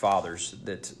church fathers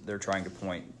that they're trying to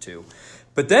point to.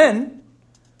 But then,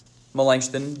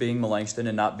 Melanchthon being Melanchthon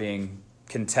and not being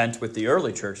content with the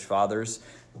early church fathers,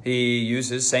 he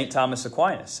uses St. Thomas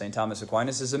Aquinas. St. Thomas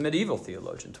Aquinas is a medieval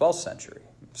theologian, 12th century.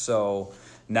 So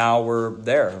now we're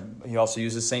there. He also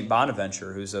uses St.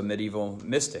 Bonaventure, who's a medieval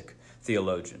mystic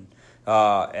theologian.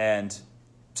 And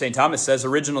St. Thomas says,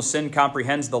 original sin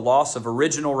comprehends the loss of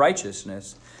original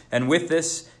righteousness, and with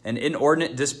this, an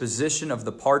inordinate disposition of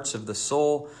the parts of the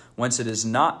soul, whence it is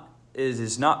not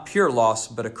pure loss,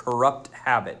 but a corrupt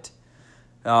habit.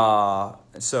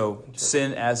 So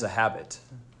sin as a habit,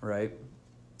 right?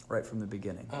 Right from the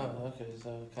beginning. Oh, okay.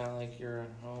 So kind of like your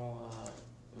whole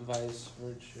vice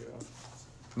virtue.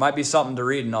 Might be something to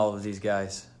read in all of these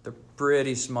guys. They're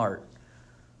pretty smart.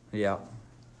 Yeah.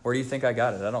 Where do you think I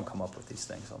got it? I don't come up with these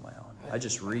things on my own. I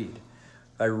just read.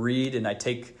 I read and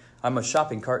I'm a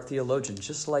shopping cart theologian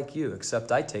just like you,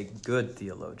 except I take good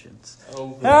theologians.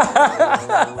 Oh,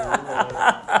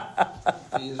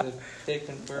 please take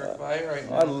and verify right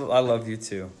now. I love you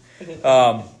too.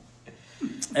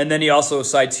 And then he also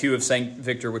cites Hugh of St.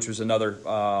 Victor, which was another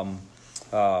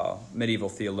medieval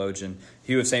theologian.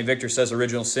 Hugh of St. Victor says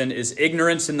original sin is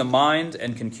ignorance in the mind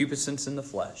and concupiscence in the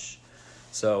flesh.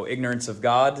 So ignorance of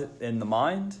God in the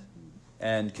mind,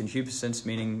 and concupiscence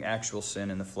meaning actual sin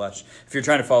in the flesh. If you're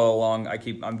trying to follow along,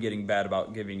 I'm getting bad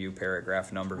about giving you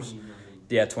paragraph numbers.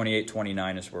 Yeah, 28,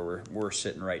 29 is where we're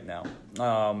sitting right now.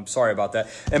 Sorry about that.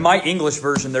 In my English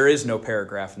version, there is no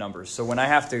paragraph numbers. So when I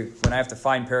have to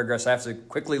find paragraphs, I have to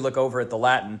quickly look over at the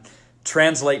Latin,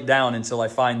 translate down until I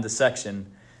find the section,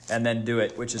 and then do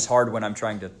it, which is hard when I'm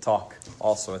trying to talk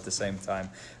also at the same time.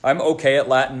 I'm okay at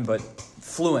Latin, but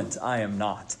fluent I am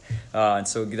not. And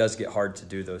so it does get hard to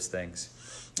do those things.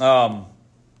 All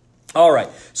right.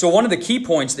 So one of the key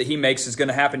points that he makes is going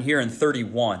to happen here in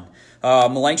 31.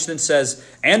 Melanchthon says,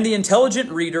 and the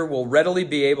intelligent reader will readily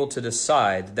be able to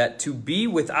decide that to be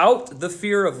without the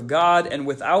fear of God and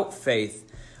without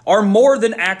faith are more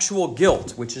than actual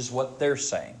guilt, which is what they're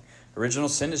saying. Original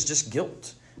sin is just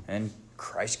guilt, and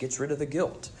Christ gets rid of the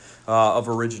guilt of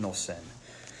original sin.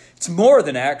 It's more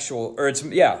than actual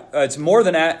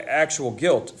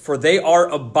guilt, for they are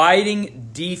abiding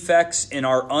defects in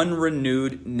our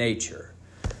unrenewed nature.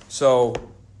 So,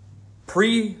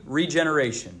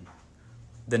 pre-regeneration,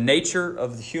 the nature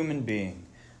of the human being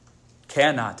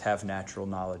cannot have natural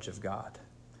knowledge of God,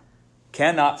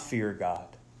 cannot fear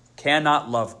God, cannot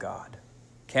love God,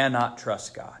 cannot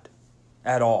trust God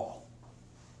at all.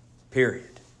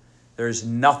 Period. There's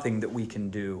nothing that we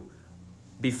can do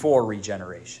before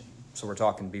regeneration. So we're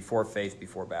talking before faith,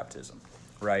 before baptism,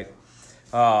 right?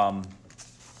 All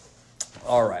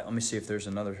right, let me see if there's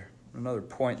another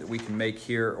point that we can make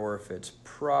here, or if it's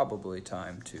probably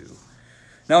time to.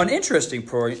 Now, an interesting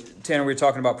point, Tanner, we were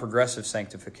talking about progressive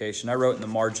sanctification. I wrote in the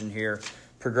margin here,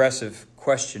 progressive ?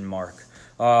 This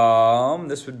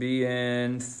would be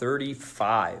in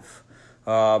 35,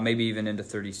 maybe even into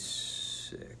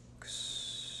 36.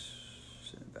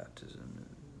 Baptism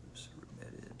is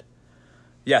remitted.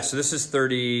 Yeah, so this is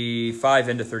 35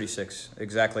 into 36,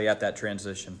 exactly at that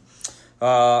transition.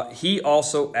 He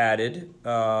also added,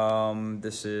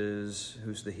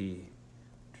 who's the he?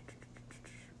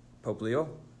 Pope Leo?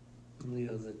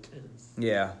 Leo the 10th.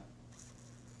 Yeah.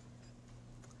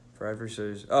 For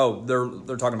adversaries. Oh,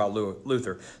 they're talking about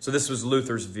Luther. So this was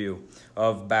Luther's view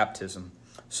of baptism.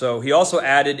 So he also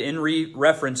added in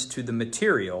reference to the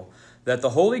material that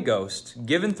the Holy Ghost,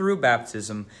 given through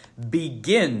baptism,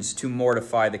 begins to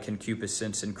mortify the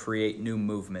concupiscence and create new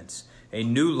movements, a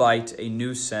new light, a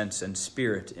new sense and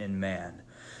spirit in man.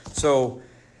 So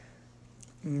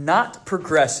not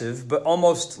progressive, but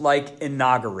almost like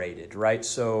inaugurated, right?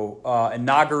 So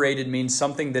inaugurated means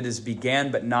something that is began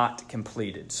but not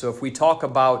completed. So if we talk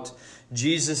about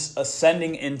Jesus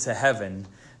ascending into heaven,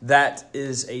 that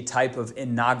is a type of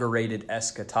inaugurated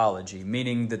eschatology,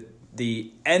 meaning that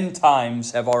the end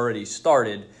times have already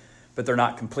started, but they're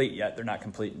not complete yet. They're not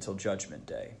complete until Judgment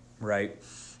Day, right?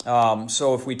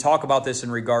 So if we talk about this in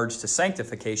regards to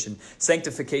sanctification,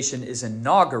 sanctification is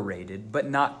inaugurated but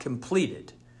not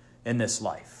completed in this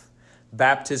life.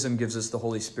 Baptism gives us the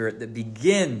Holy Spirit that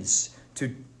begins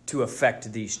to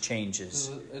affect these changes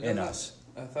in us.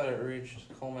 I thought it reached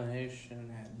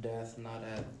culmination at death, not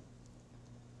at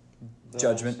the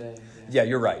Judgment. last day. Yeah,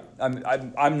 you're right.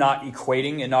 I'm not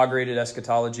equating inaugurated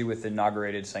eschatology with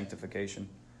inaugurated sanctification.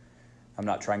 I'm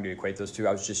not trying to equate those two.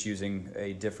 I was just using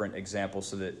a different example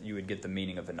so that you would get the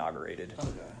meaning of inaugurated. Okay.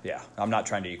 Yeah, I'm not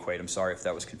trying to equate. I'm sorry if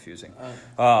that was confusing.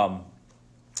 Okay.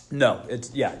 No,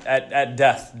 it's, yeah, at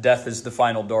death. Death is the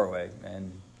final doorway,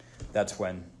 and that's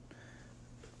why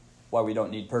we don't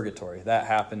need purgatory. That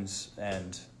happens,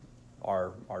 and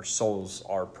our souls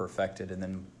are perfected,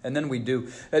 and then we do.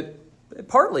 It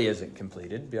partly isn't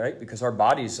completed, right? Because our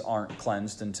bodies aren't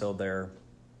cleansed until they're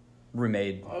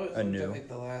remade anew. I think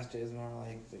the last day is more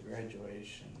like the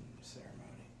graduation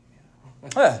ceremony. You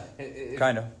know?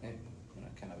 Kind of.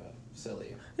 Kind of a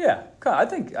silly. Yeah, I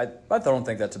don't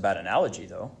think that's a bad analogy,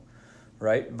 though,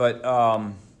 right? But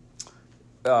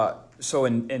so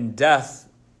in death,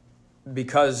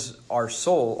 because our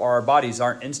soul or our bodies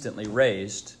aren't instantly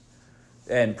raised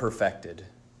and perfected,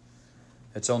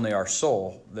 it's only our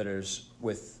soul that is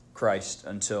with Christ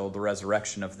until the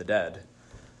resurrection of the dead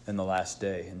in the last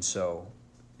day. And so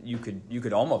you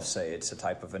could almost say it's a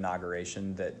type of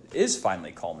inauguration that is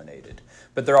finally culminated.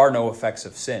 But there are no effects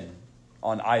of sin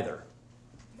on either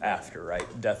after, right?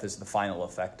 Death is the final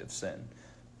effect of sin.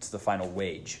 It's the final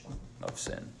wage of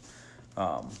sin.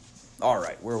 All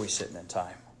right, where are we sitting in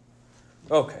time?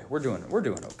 Okay, we're doing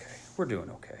okay. We're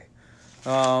doing okay.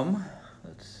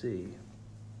 Let's see.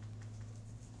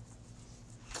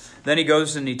 Then he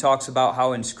goes and he talks about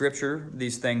how in Scripture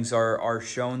these things are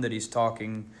shown that he's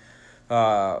talking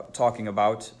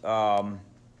about.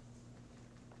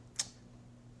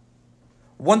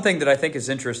 One thing that I think is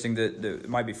interesting that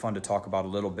might be fun to talk about a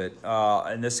little bit,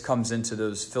 and this comes into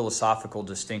those philosophical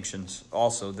distinctions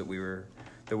also that we were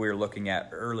looking at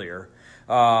earlier.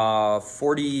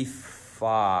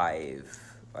 45,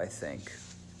 I think.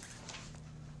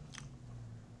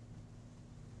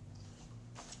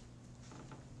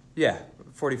 Yeah,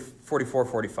 44,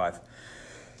 45.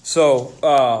 So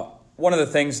one of the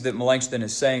things that Melanchthon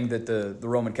is saying that the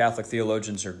Roman Catholic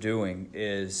theologians are doing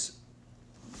is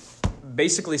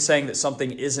basically saying that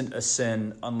something isn't a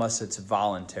sin unless it's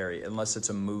voluntary, unless it's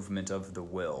a movement of the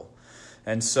will.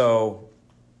 And so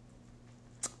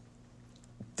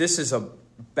this is a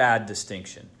bad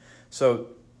distinction. So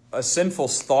a sinful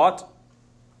thought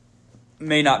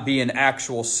may not be an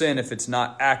actual sin if it's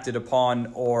not acted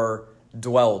upon or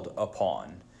dwelled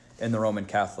upon in the Roman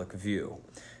Catholic view.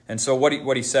 And so what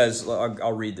he says,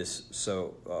 I'll read this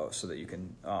so that you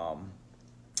can...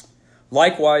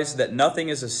 Likewise, that nothing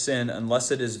is a sin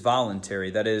unless it is voluntary.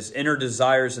 That is, inner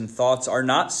desires and thoughts are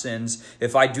not sins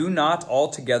if I do not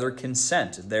altogether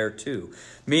consent thereto.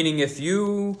 Meaning, if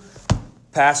you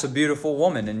pass a beautiful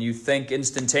woman and you think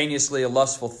instantaneously a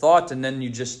lustful thought and then you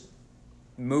just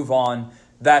move on,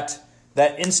 that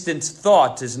instant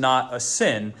thought is not a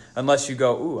sin unless you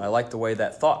go, ooh, I like the way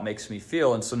that thought makes me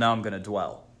feel, and so now I'm going to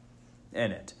dwell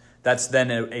in it. That's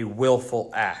then a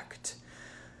willful act.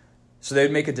 So they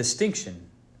would make a distinction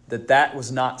that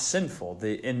was not sinful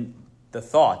in the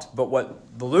thought. But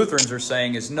what the Lutherans are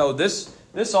saying is, no, this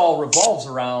all revolves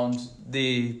around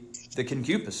the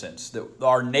concupiscence,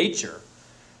 our nature.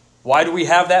 Why do we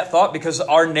have that thought? Because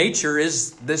our nature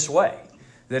is this way,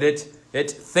 that it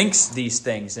thinks these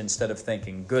things instead of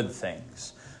thinking good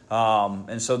things.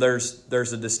 And so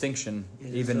there's a distinction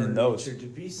even in those. It is our nature to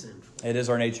be sinful. It is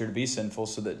our nature to be sinful,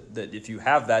 so that if you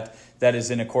have that is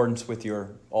in accordance with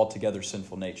your altogether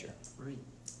sinful nature. Right.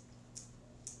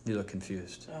 You look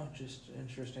confused. Oh, just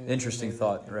interesting. Interesting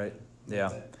thought, right? Yeah.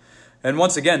 And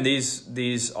once again,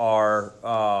 these are...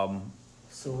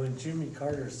 So when Jimmy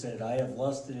Carter said, I have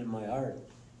lusted in my heart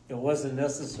it wasn't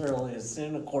necessarily a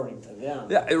sin according to them.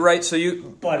 Yeah, right. So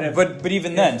you, but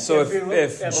even then, so if he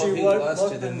lusted,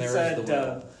 looked then and there is said, the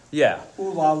will. yeah.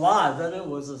 ooh la la, then it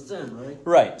was a sin, right?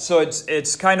 Right. So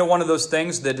it's kind of one of those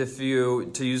things that if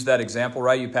you, to use that example,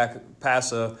 right, you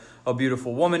pass a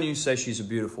beautiful woman, you say she's a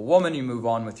beautiful woman, you move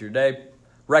on with your day,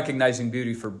 recognizing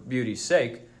beauty for beauty's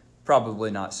sake, probably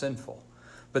not sinful.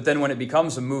 But then when it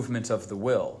becomes a movement of the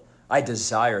will, I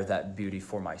desire that beauty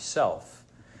for myself,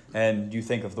 and you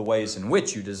think of the ways in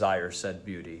which you desire said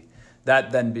beauty,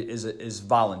 that then is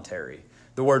voluntary.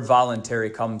 The word voluntary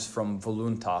comes from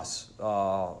voluntas,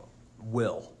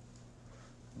 will.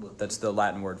 That's the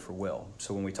Latin word for will.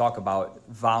 So when we talk about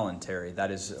voluntary, that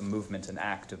is a movement, an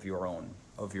act of your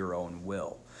own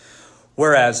will.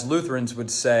 Whereas Lutherans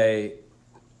would say,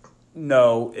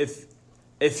 no,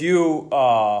 if you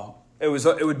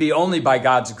it would be only by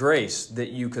God's grace that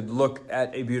you could look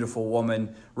at a beautiful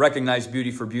woman, recognize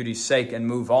beauty for beauty's sake, and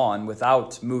move on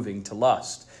without moving to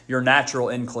lust. Your natural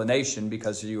inclination,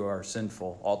 because you are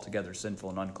sinful, altogether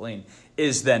sinful and unclean,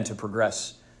 is then to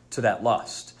progress to that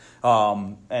lust.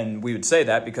 And we would say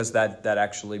that because that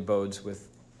actually bodes with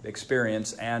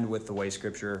experience and with the way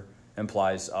Scripture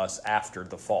implies us after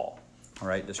the fall. All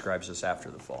right, describes us after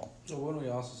the fall. So wouldn't we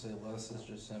also say lust is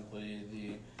just simply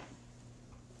the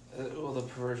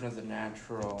perversion of the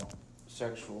natural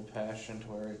sexual passion, to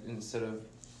where instead of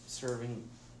serving,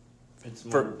 it's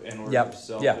more inward,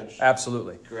 selfish. Yeah,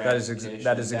 absolutely. That is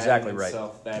exactly right.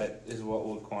 That is what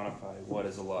will quantify what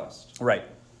is a lust. Right.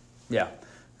 Yeah.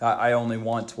 I only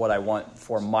want what I want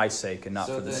for my sake and not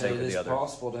for the sake of the other. So it is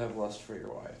possible to have lust for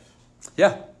your wife.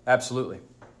 Yeah, absolutely.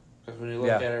 Because when you look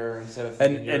at her, instead of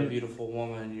thinking you're a beautiful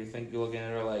woman, you're looking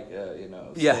at her like,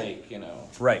 steak,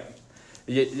 Right.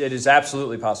 It is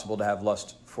absolutely possible to have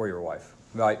lust for your wife.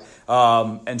 Right.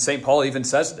 And St. Paul even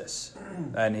says this.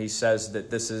 And he says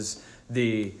that this is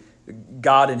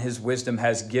God in his wisdom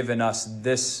has given us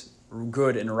this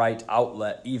good and right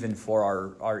outlet even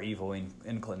for our evil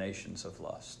inclinations of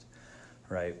lust.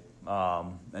 Right.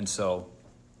 And so,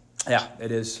 yeah,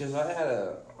 it is. Because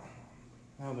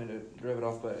I don't mean to rip it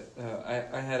off, but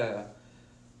I had a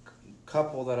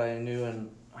couple that I knew in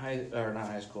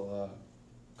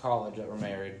college that were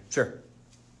married. Sure.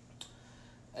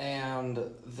 And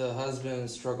the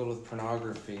husband struggled with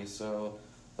pornography, so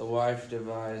the wife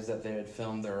devised that they had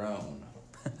filmed their own.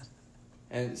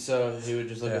 And so he would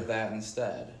just look at that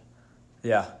instead.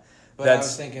 Yeah. But I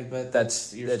was thinking,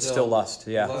 that's still lust.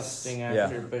 Yeah. Lusting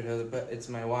after, but it's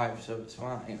my wife, so it's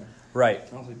fine. Right.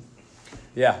 I was like,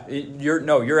 yeah.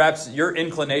 Your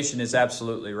inclination is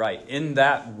absolutely right. In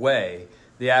that way,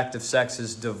 the act of sex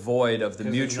is devoid of the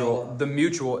mutual,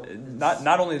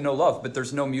 not only no love, but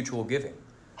there's no mutual giving.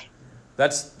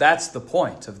 That's the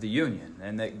point of the union,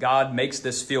 and that God makes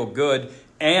this feel good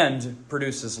and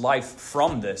produces life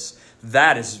from this.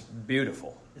 That is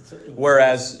beautiful.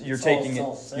 Whereas you're taking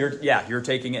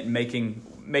it and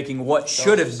making what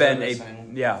should have been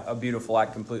a beautiful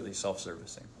act completely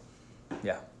self-servicing.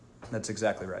 Yeah, that's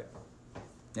exactly right.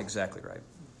 Exactly right.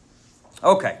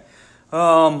 Okay.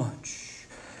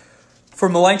 For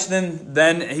Melanchthon,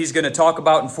 then he's going to talk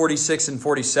about in 46 and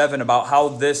 47 about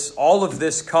how all of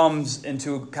this comes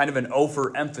into kind of an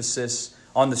overemphasis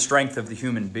on the strength of the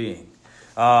human being.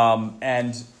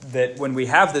 And that when we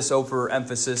have this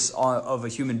overemphasis of a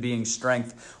human being's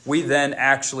strength, we then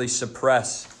actually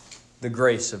suppress the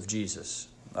grace of Jesus.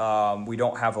 We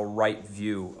don't have a right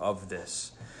view of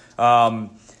this.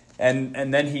 And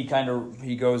then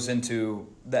he goes into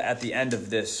at the end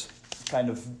of this kind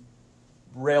of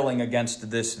railing against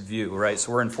this view, right?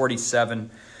 So we're in 47.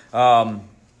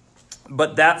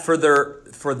 But that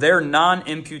for their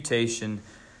non-imputation,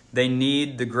 they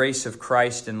need the grace of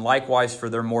Christ, and likewise for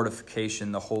their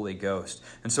mortification, the Holy Ghost.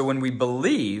 And so when we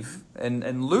believe,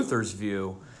 in Luther's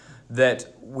view,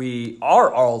 that we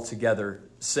are altogether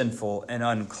sinful and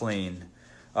unclean,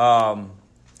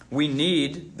 we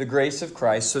need the grace of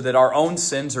Christ so that our own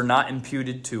sins are not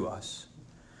imputed to us.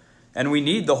 And we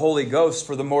need the Holy Ghost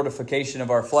for the mortification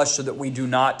of our flesh so that we do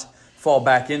not fall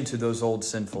back into those old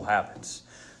sinful habits.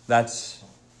 That's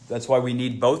why we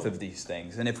need both of these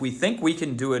things. And if we think we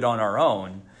can do it on our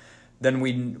own, then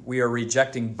we are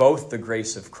rejecting both the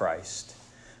grace of Christ,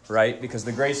 right? Because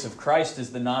the grace of Christ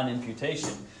is the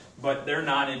non-imputation, but their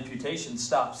non-imputation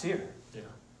stops here. Yeah.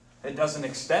 It doesn't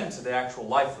extend to the actual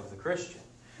life of the Christian.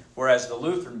 Whereas the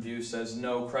Lutheran view says,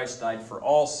 no, Christ died for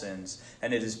all sins,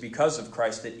 and it is because of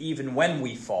Christ that even when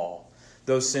we fall,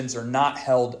 those sins are not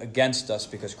held against us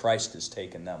because Christ has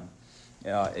taken them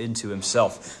into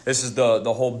himself. This is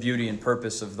the whole beauty and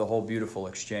purpose of the whole beautiful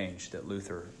exchange that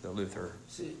Luther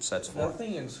sets forth.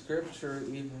 Nothing in Scripture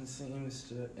even seems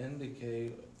to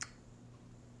indicate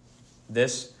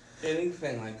this.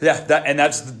 Anything like that. Yeah,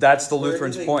 that's the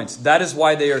Lutherans' points. That is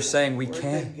why they are saying we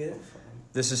can't. can't.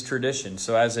 This is tradition.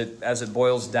 So as it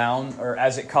boils down, or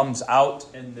as it comes out,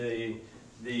 and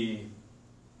the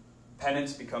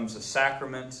penance becomes a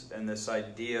sacrament, and this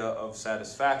idea of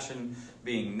satisfaction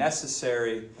being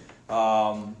necessary.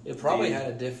 It probably had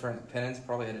a different penance.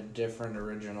 Probably had a different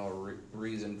original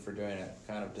reason for doing it,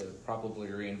 kind of to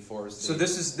probably reinforce. So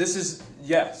this is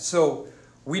yeah. So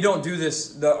we don't do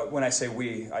this. When I say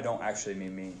we, I don't actually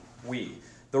mean me. We.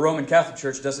 The Roman Catholic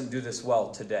Church doesn't do this well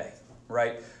today,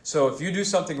 right? So if you do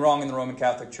something wrong in the Roman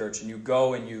Catholic Church and you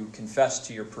go and you confess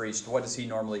to your priest, what does he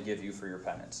normally give you for your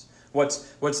penance?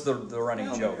 What's the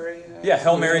running joke? Yeah,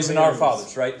 Hail Marys and Our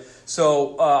Fathers, right?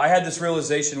 So I had this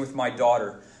realization with my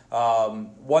daughter.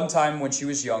 One time when she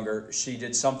was younger, she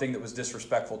did something that was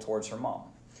disrespectful towards her mom.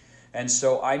 And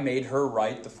so I made her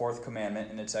write the fourth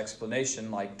commandment and its explanation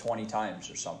like 20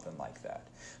 times or something like that.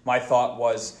 My thought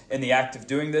was, in the act of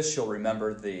doing this, she'll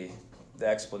remember the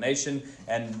explanation.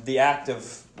 And the act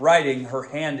of writing, her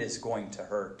hand is going to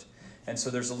hurt. And so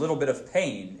there's a little bit of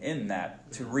pain in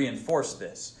that to reinforce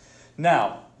this.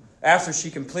 Now, after she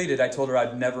completed, I told her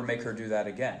I'd never make her do that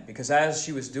again. Because as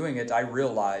she was doing it, I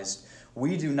realized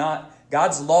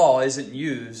God's law isn't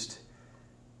used.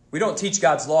 We don't teach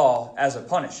God's law as a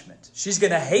punishment. She's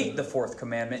going to hate the fourth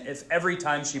commandment if every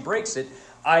time she breaks it,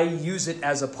 I use it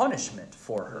as a punishment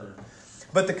for her.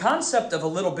 But the concept of a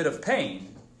little bit of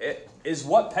pain is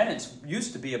what penance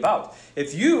used to be about.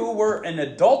 If you were an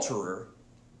adulterer,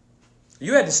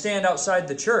 you had to stand outside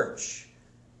the church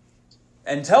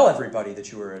and tell everybody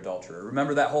that you were an adulterer.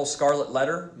 Remember that whole Scarlet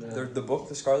Letter? Yeah. The book,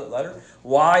 The Scarlet Letter?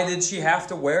 Why did she have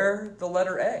to wear the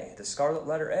letter A, the scarlet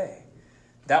letter A?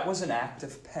 That was an act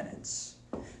of penance.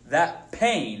 That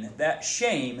pain, that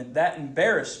shame, that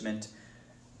embarrassment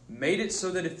made it so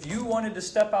that if you wanted to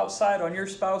step outside on your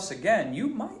spouse again, you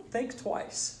might think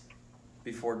twice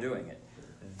before doing it.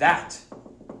 That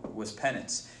was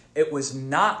penance. It was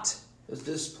not... It's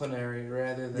disciplinary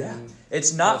rather than... Yeah.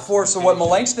 It's not for... So what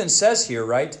Melanchthon says here,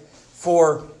 right?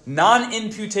 For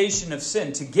non-imputation of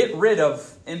sin, to get rid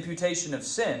of imputation of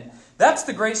sin, that's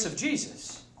the grace of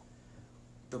Jesus.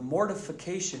 The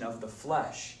mortification of the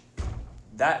flesh,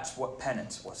 that's what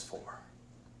penance was for.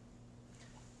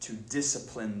 To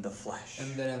discipline the flesh.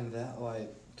 And then in that light,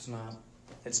 it's not...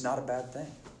 It's not a bad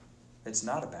thing. It's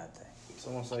not a bad thing. It's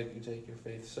almost like you take your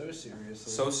faith so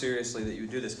seriously. So seriously that you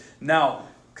do this. Now...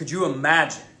 Could you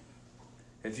imagine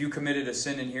if you committed a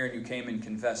sin in here and you came and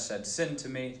confessed, said, sin to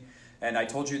me, and I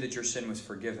told you that your sin was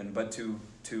forgiven, but to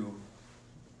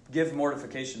give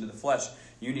mortification to the flesh,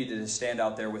 you needed to stand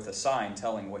out there with a sign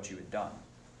telling what you had done.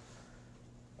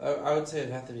 I would say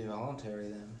it'd have to be voluntary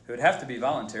then. It would have to be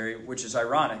voluntary, which is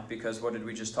ironic because what did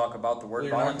we just talk about, the word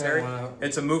voluntary?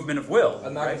 It's a movement of will.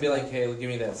 I'm not going to be like, hey, give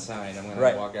me that sign. I'm going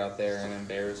to walk out there and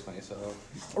embarrass myself.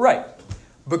 Right.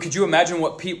 But could you imagine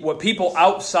what people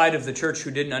outside of the church who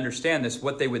didn't understand this,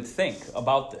 what they would think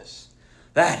about this?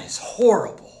 That is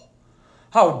horrible.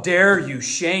 How dare you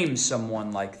shame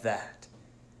someone like that?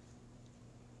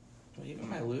 Well, even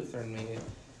my Lutheran me,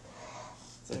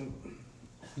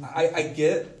 I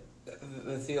get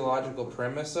the theological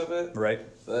premise of it. Right.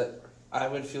 But I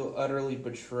would feel utterly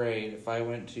betrayed if I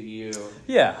went to you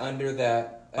under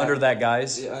that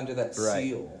guise? Under that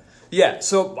seal. Yeah,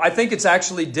 so I think it's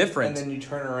actually different. And then you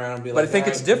turn around and be like... But I think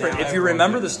it's different. If you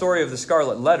remember the story of the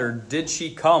Scarlet Letter, did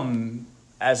she come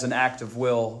as an act of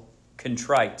will,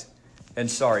 contrite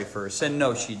and sorry for her sin?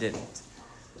 No, she didn't.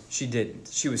 She didn't.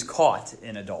 She was caught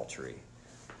in adultery.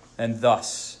 And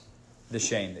thus, the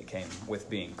shame that came with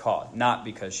being caught. Not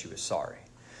because she was sorry.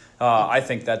 I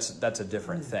think that's a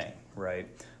different thing, right?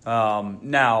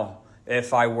 Now,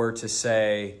 if I were to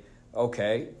say...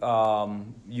 Okay,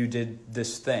 you did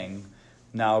this thing.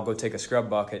 Now go take a scrub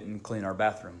bucket and clean our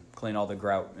bathroom. Clean all the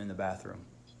grout in the bathroom.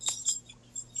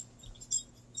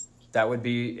 That would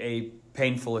be a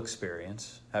painful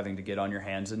experience, having to get on your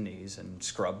hands and knees and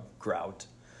scrub grout.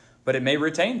 But it may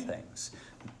retain things.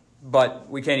 But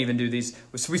we can't even do these.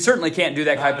 We certainly can't do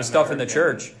that type of stuff in the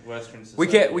church. We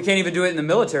can't even do it in the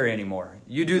military anymore.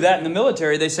 You do that in the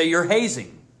military, they say you're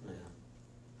hazing.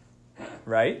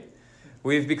 Right?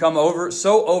 We've become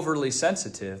so overly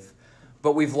sensitive,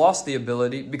 but we've lost the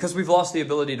ability, because we've lost the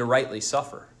ability to rightly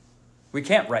suffer. We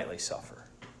can't rightly suffer.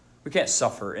 We can't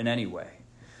suffer in any way.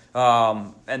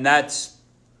 And that's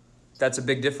a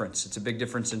big difference. It's a big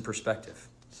difference in perspective.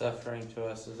 Suffering to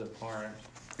us is abhorrent.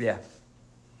 Yeah.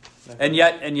 And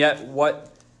yet, what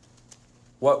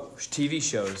TV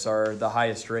shows are the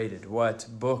highest rated? What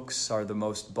books are the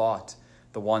most bought?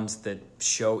 The ones that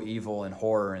show evil and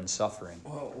horror and suffering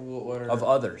Well, what are of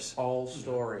others. all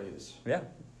stories? Yeah,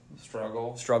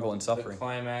 Struggle and suffering. The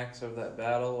climax of that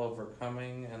battle,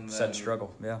 overcoming, and then Said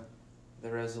struggle. Yeah,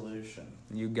 the resolution.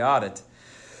 you got it.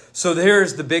 So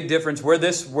here's the big difference.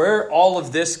 Where all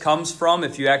of this comes from,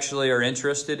 if you actually are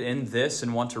interested in this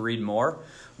and want to read more,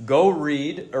 go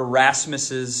read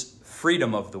Erasmus's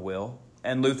Freedom of the Will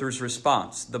and Luther's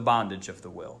response, The Bondage of the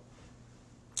Will.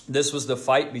 This was the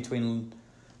fight between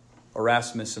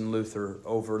Erasmus and Luther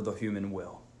over the human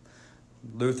will.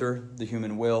 Luther, the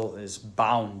human will, is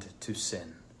bound to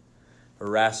sin.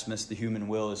 Erasmus, the human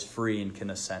will, is free and can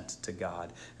assent to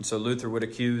God. And so Luther would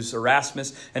accuse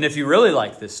Erasmus. And if you really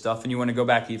like this stuff and you want to go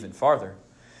back even farther,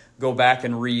 go back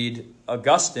and read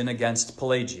Augustine against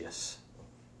Pelagius.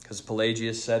 Because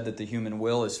Pelagius said that the human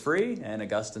will is free, and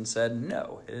Augustine said,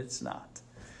 no, it's not.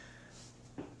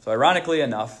 So ironically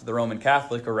enough, the Roman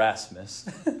Catholic Erasmus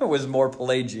was more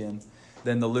Pelagian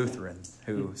than the Lutheran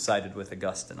who sided with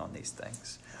Augustine on these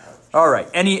things. All right.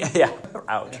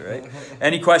 Ouch, right?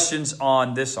 Any questions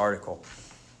on this article?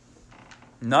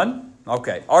 None?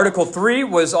 Okay. Article 3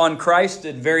 was on Christ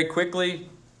and very quickly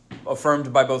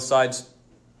affirmed by both sides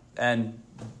and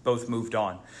both moved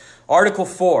on. Article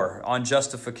 4 on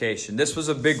justification. This was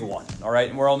a big one, all right?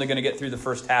 And we're only going to get through the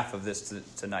first half of this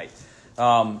tonight.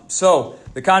 So,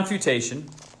 the confutation.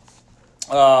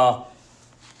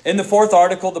 In the fourth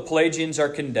article, the Pelagians are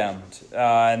condemned,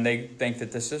 and they think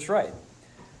that this is right.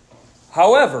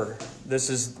 However,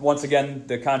 this is, once again,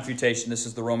 the confutation. This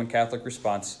is the Roman Catholic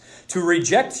response. To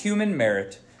reject human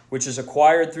merit, which is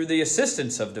acquired through the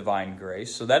assistance of divine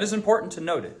grace. So that is important to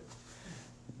note it.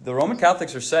 The Roman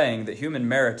Catholics are saying that human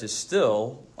merit is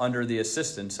still under the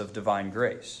assistance of divine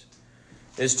grace.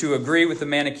 Is to agree with the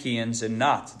Manichaeans and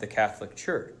not the Catholic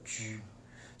Church.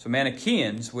 So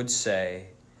Manichaeans would say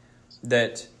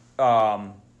that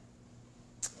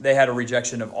they had a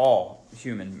rejection of all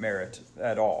human merit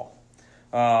at all.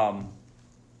 And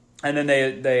then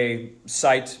they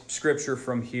cite scripture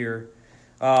from here.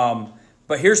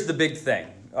 But here's the big thing.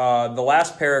 The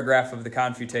last paragraph of the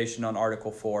confutation on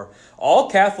Article 4. All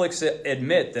Catholics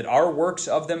admit that our works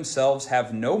of themselves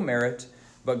have no merit,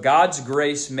 but God's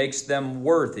grace makes them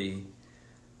worthy.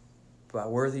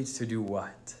 But worthy to do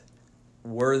what?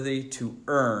 Worthy to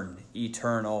earn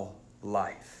eternal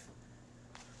life.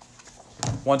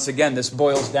 Once again, this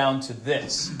boils down to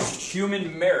this.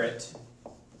 Human merit,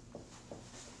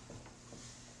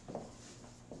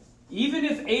 even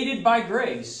if aided by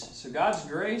grace, so God's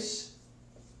grace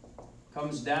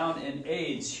comes down and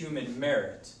aids human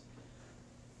merit.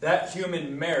 That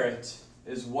human merit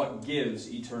is what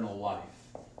gives eternal life.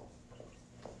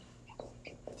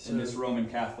 In this Roman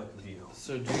Catholic view.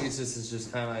 So Jesus is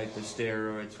just kind of like the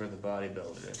steroids for the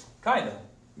bodybuilder. Kind of,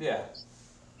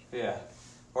 yeah.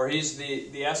 Or he's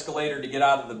the escalator to get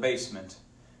out of the basement.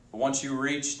 But once you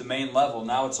reach the main level,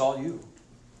 now it's all you.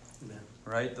 Yeah.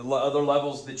 Right? The other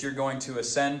levels that you're going to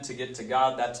ascend to get to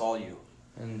God, that's all you.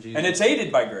 And it's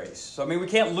aided by grace. So I mean, we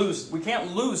can't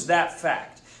lose that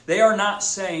fact. They are not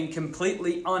saying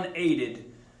completely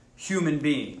unaided human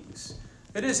beings.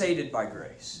 It is aided by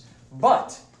grace.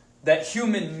 But that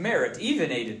human merit,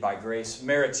 even aided by grace,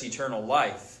 merits eternal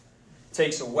life,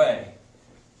 takes away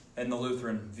in the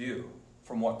Lutheran view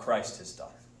from what Christ has done.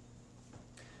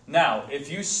 Now,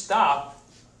 if you stop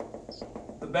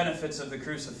the benefits of the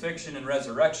crucifixion and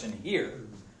resurrection here,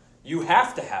 you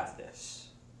have to have this.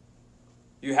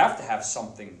 You have to have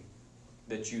something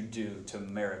that you do to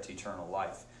merit eternal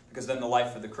life. Because then the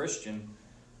life of the Christian,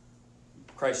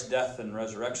 Christ's death and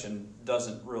resurrection,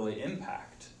 doesn't really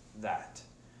impact that.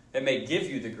 It may give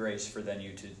you the grace for then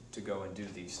you to go and do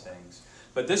these things.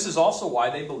 But this is also why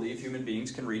they believe human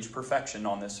beings can reach perfection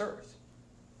on this earth.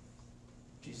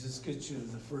 Jesus gets you to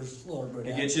the first floor, but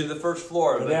He gets you to the first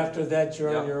floor. But after that,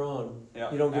 you're on your own.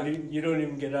 Yeah. You don't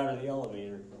even get out of the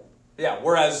elevator. Yeah.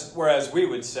 Whereas we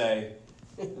would say,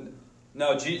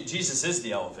 no, Jesus is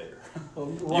the elevator.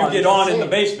 Well, you get on in the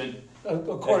basement.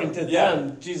 According to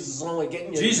them, Jesus is only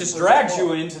getting you. Jesus drags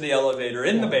you into the elevator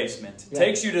in the basement,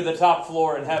 takes you to the top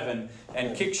floor in heaven,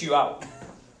 and kicks you out.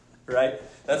 Right?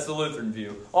 That's the Lutheran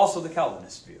view. Also the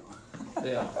Calvinist view.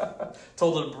 Yeah.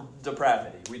 Total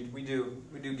depravity. We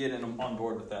do get on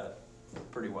board with that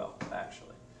pretty well,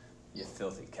 actually. You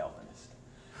filthy Calvinist.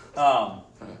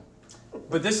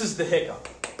 But this is the hiccup.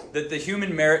 That the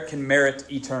human merit can merit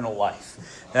eternal life.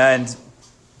 And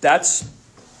that's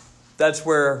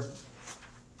where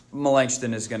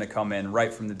Melanchthon is going to come in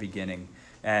right from the beginning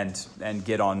and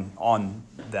get on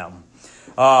them.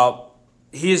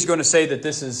 He is going to say that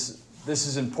this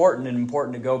is important and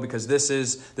important to go because this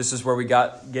is where we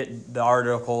get the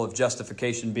article of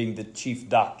justification being the chief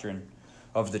doctrine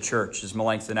of the church, as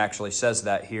Melanchthon actually says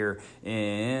that here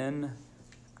in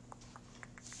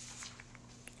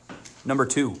number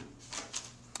 2.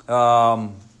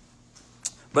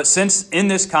 But since in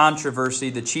this controversy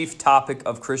the chief topic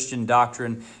of Christian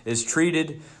doctrine is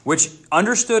treated, which,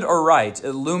 understood aright,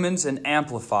 illumines and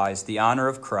amplifies the honor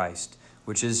of Christ,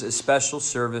 which is a special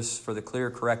service for the clear,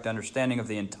 correct understanding of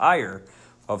the entire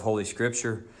of Holy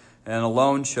Scripture, and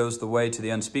alone shows the way to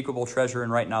the unspeakable treasure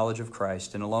and right knowledge of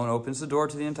Christ, and alone opens the door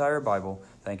to the entire Bible.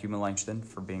 Thank you, Melanchthon,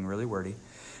 for being really wordy.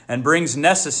 And brings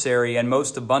necessary and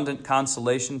most abundant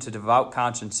consolation to devout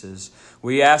consciences.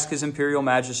 We ask His Imperial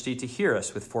Majesty to hear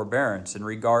us with forbearance in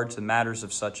regard to matters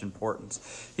of such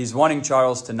importance. He's wanting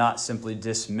Charles to not simply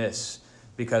dismiss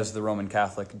because the Roman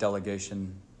Catholic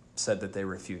delegation said that they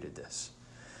refuted this,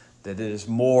 that it is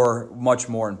much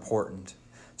more important.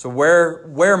 So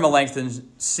where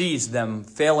Melanchthon sees them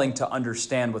failing to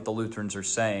understand what the Lutherans are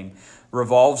saying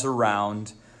revolves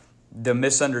around the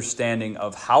misunderstanding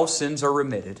of how sins are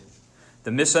remitted,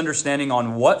 the misunderstanding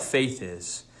on what faith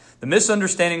is, the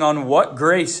misunderstanding on what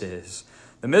grace is,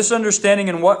 the misunderstanding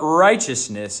in what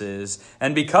righteousness is,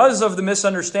 and because of the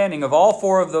misunderstanding of all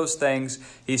 4 of those things,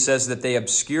 he says that they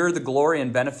obscure the glory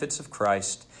and benefits of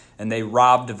Christ, and they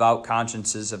rob devout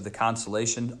consciences of the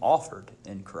consolation offered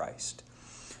in Christ.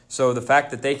 So the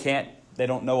fact that they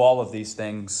don't know all of these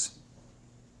things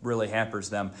really hampers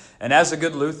them. And as a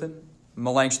good Lutheran,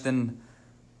 Melanchthon,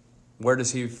 where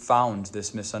does he found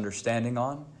this misunderstanding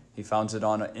on? He founds it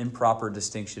on an improper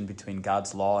distinction between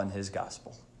God's law and His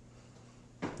gospel.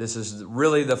 This is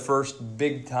really the first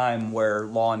big time where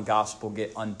law and gospel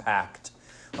get unpacked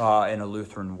in a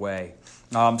Lutheran way.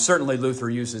 Certainly Luther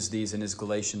uses these in his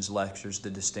Galatians lectures, the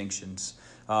distinctions,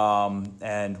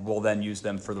 and will then use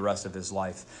them for the rest of his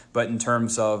life. But in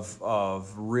terms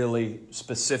of really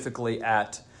specifically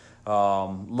at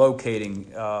locating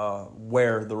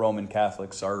where the Roman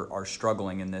Catholics are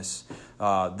struggling in this,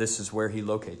 this is where he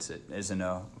locates it, is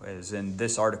in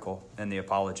this article in the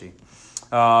Apology.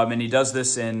 And he does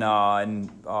this in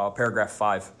paragraph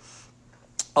 5.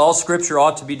 All Scripture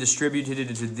ought to be distributed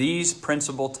into these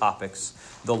principal topics,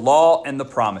 the law and the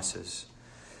promises.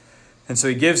 And so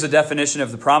he gives a definition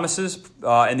of the promises.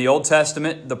 In the Old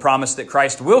Testament, the promise that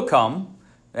Christ will come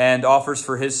and offers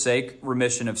for His sake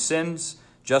remission of sins,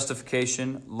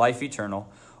 justification, life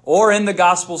eternal. Or in the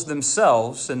Gospels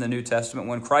themselves, in the New Testament,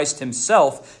 when Christ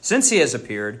Himself, since He has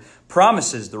appeared,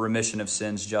 promises the remission of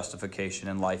sins, justification,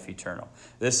 and life eternal.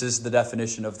 This is the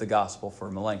definition of the gospel for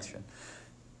Melanchthon.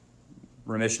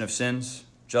 Remission of sins,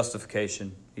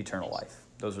 justification, eternal life.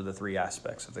 Those are the 3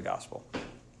 aspects of the gospel.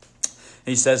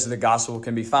 He says the gospel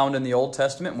can be found in the Old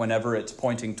Testament whenever it's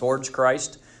pointing towards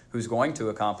Christ, who's going to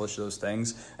accomplish those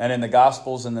things, and in the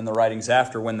Gospels and then the writings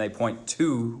after when they point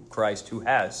to Christ who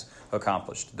has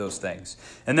accomplished those things.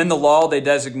 And then the law, they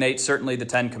designate certainly the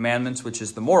 10 Commandments, which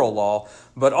is the moral law,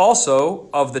 but also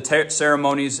of the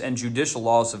ceremonies and judicial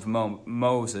laws of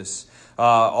Moses.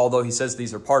 Although he says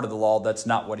these are part of the law, that's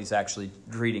not what he's actually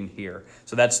treating here.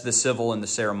 So that's the civil and the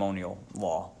ceremonial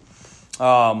law.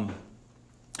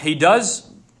 He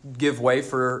does give way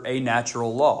for a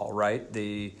natural law, right?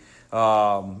 The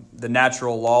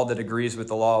natural law that agrees with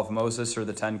the law of Moses or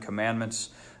the 10 Commandments.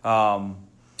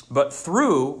 But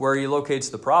through, where he locates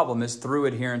the problem is through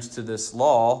adherence to this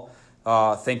law,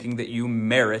 thinking that you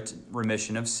merit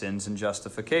remission of sins and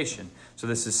justification. So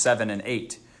this is 7 and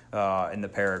 8 in the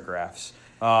paragraphs.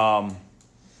 Let's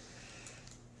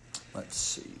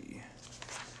see.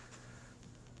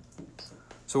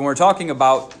 So when we're talking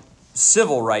about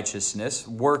civil righteousness,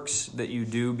 works that you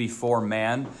do before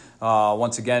man,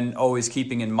 once again, always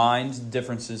keeping in mind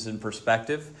differences in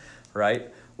perspective, right?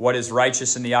 What is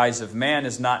righteous in the eyes of man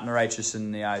is not righteous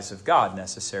in the eyes of God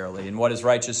necessarily. And what is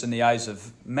righteous in the eyes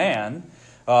of man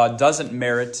doesn't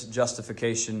merit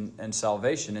justification and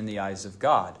salvation in the eyes of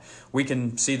God. We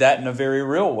can see that in a very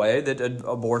real way, that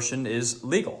abortion is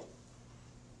legal.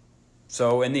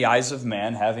 So in the eyes of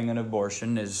man, having an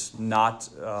abortion is not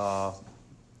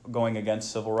going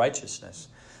against civil righteousness.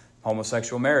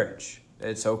 Homosexual marriage,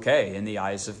 it's okay in the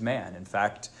eyes of man. In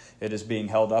fact, it is being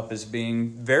held up as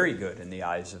being very good in the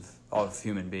eyes of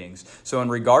human beings. So in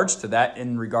regards to that,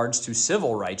 in regards to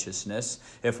civil righteousness,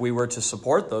 if we were to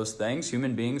support those things,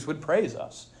 human beings would praise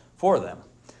us for them.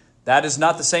 That is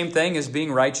not the same thing as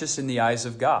being righteous in the eyes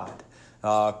of God.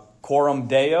 Coram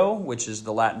Deo, which is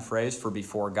the Latin phrase for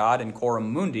before God, and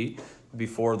coram mundi,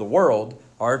 before the world,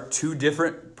 are 2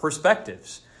 different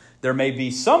perspectives. There may be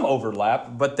some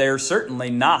overlap, but they're certainly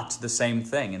not the same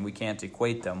thing, and we can't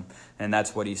equate them, and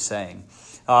that's what he's saying.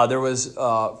 There was,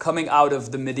 coming out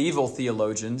of the medieval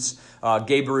theologians,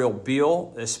 Gabriel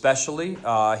Biel especially.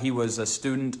 He was a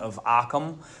student of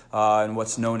Occam in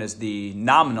what's known as the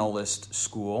nominalist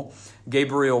school.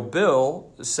 Gabriel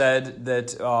Biel said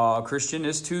that a Christian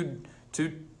is to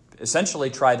essentially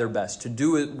try their best, to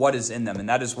do what is in them. And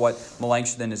that is what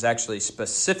Melanchthon is actually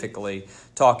specifically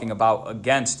talking about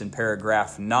against in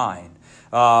paragraph 9.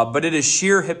 But it is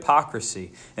sheer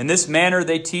hypocrisy. In this manner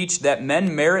they teach that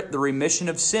men merit the remission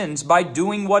of sins by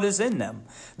doing what is in them.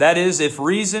 That is, if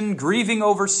reason, grieving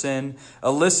over sin,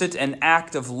 elicit an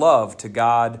act of love to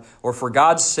God, or for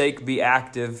God's sake be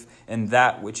active in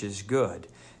that which is good.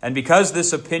 And because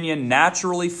this opinion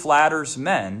naturally flatters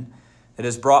men, it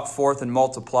has brought forth and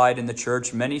multiplied in the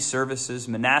church many services,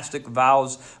 monastic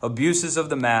vows, abuses of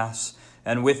the Mass,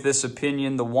 and with this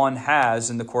opinion the one has,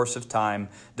 in the course of time,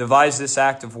 devised this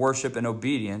act of worship and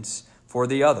obedience for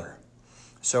the other.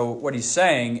 So what he's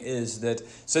saying is that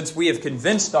since we have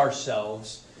convinced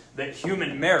ourselves that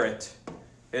human merit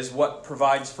is what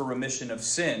provides for remission of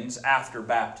sins after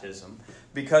baptism,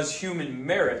 because human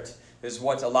merit is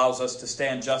what allows us to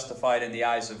stand justified in the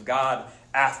eyes of God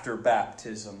after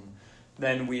baptism,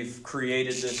 then we've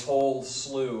created this whole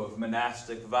slew of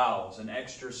monastic vows and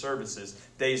extra services,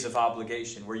 days of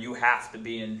obligation, where you have to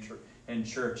be in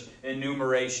church,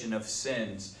 enumeration of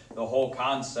sins, the whole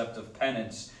concept of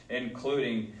penance,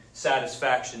 including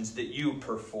satisfactions that you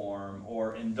perform,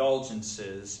 or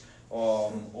indulgences,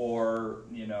 or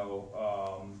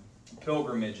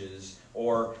pilgrimages,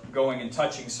 or going and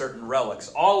touching certain relics.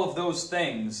 All of those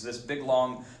things, this big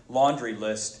long laundry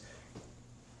list,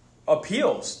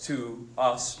 appeals to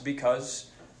us because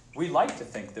we like to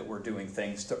think that we're doing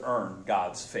things to earn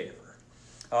God's favor.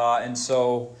 And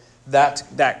so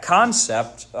that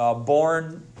concept,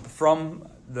 born from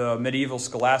the medieval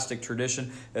scholastic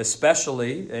tradition,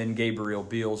 especially in Gabriel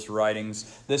Biel's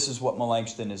writings, this is what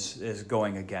Melanchthon is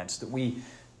going against. That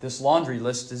this laundry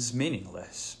list is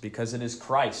meaningless because it is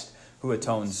Christ who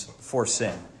atones for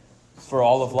sin, for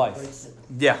all of life.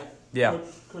 Yeah.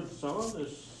 Could some of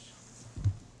this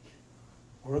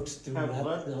works through have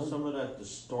led to some of that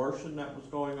distortion that was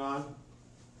going on?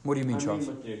 What do you mean, Charles?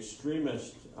 With the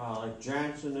extremists, like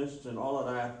Jansenists and all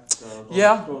of that.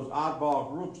 Those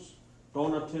oddball groups,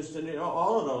 Donatists, and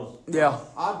all of those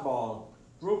oddball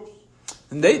groups.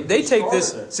 And they take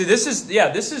this. See, this is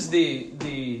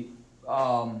the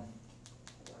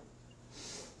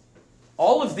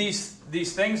all of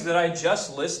these things that I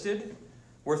just listed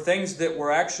were things that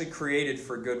were actually created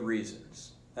for good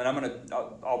reasons. And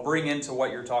I'll bring into what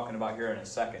you're talking about here in a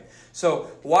second. So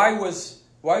why was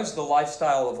the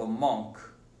lifestyle of a monk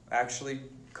actually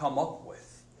come up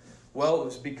with? Well, it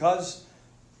was because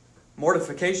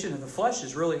mortification of the flesh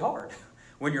is really hard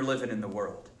when you're living in the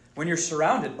world. When you're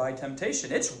surrounded by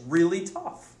temptation, it's really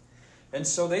tough. And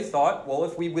so they thought, well,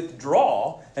 if we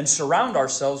withdraw and surround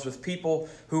ourselves with people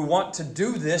who want to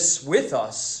do this with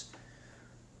us,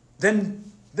 then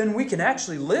we can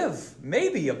actually live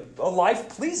maybe a life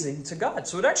pleasing to God.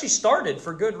 So it actually started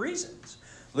for good reasons.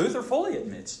 Luther fully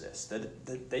admits this,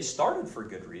 that they started for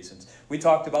good reasons. We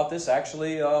talked about this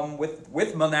actually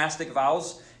with monastic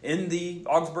vows in the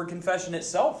Augsburg Confession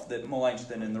itself, that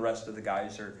Melanchthon and the rest of the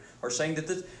guys are saying that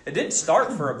it didn't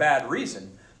start for a bad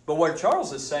reason. But what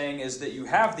Charles is saying is that you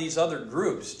have these other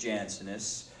groups,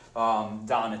 Jansenists,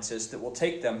 Donatists, that will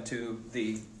take them to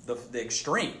the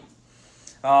extreme.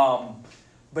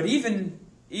 But even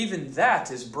that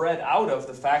is bred out of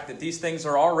the fact that these things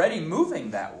are already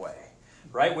moving that way,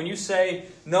 right? When you say,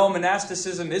 no,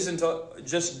 monasticism isn't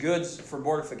just good for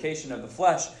mortification of the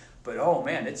flesh, but oh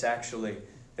man, it's actually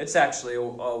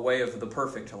a way of the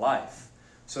perfect life.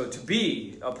 So to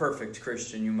be a perfect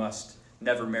Christian, you must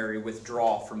never marry,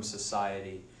 withdraw from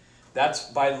society. That's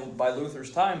by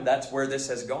Luther's time, that's where this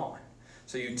has gone.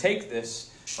 So you take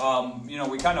this,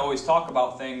 we kind of always talk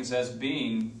about things as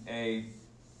being a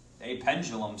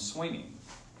pendulum swinging,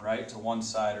 right, to one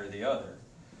side or the other.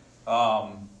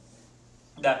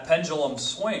 That pendulum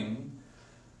swing,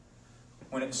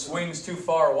 when it swings too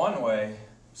far one way,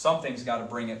 something's got to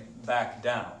bring it back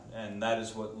down. And that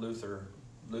is what Luther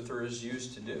is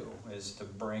used to do, is to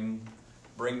bring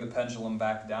the pendulum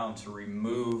back down, to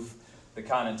remove the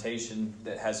connotation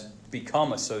that has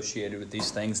become associated with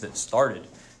these things that started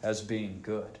as being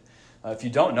good. If you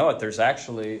don't know it, there's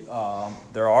actually,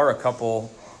 there are a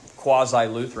couple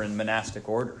quasi-Lutheran monastic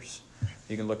orders.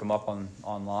 You can look them up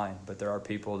online, but there are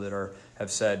people that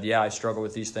have said, yeah, I struggle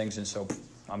with these things, and so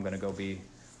I'm going to go be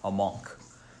a monk.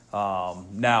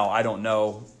 Now, I don't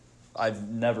know I've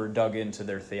never dug into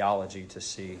their theology to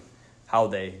see how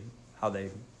they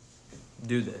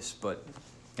do this, but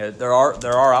there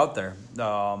are out there.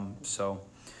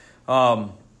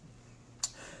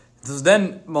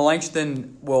 Then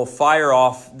Melanchthon will fire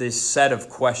off this set of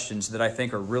questions that I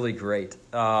think are really great.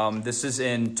 This is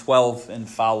in 12 and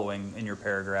following in your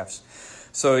paragraphs.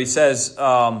 So he says,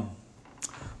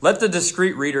 let the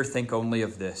discreet reader think only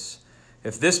of this.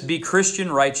 If this be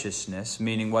Christian righteousness,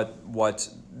 meaning what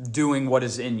doing what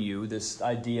is in you, this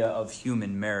idea of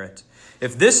human merit.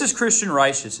 If this is Christian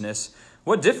righteousness,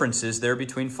 what difference is there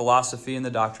between philosophy and the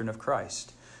doctrine of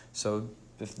Christ? So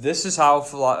if this is how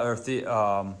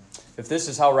if this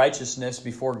is how righteousness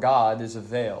before God is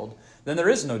availed, then there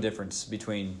is no difference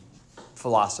between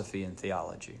philosophy and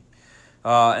theology.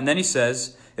 And then he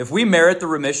says, if we merit the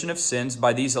remission of sins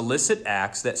by these illicit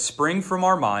acts that spring from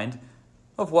our mind,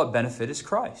 of what benefit is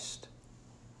Christ?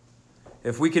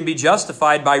 If we can be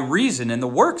justified by reason and the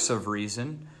works of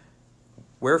reason,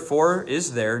 wherefore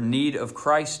is there need of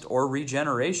Christ or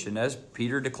regeneration, as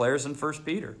Peter declares in 1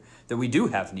 Peter, that we do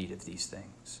have need of these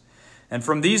things. And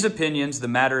from these opinions the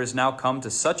matter has now come to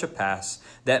such a pass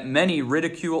that many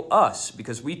ridicule us,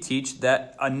 because we teach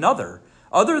that another,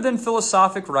 other than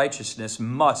philosophic righteousness,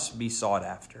 must be sought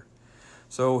after.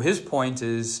 So his point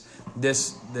is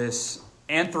this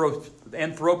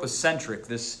anthropocentric,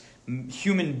 this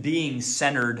human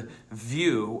being-centered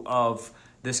view of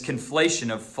this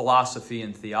conflation of philosophy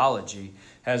and theology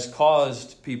has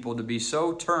caused people to be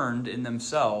so turned in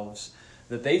themselves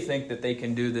that they think that they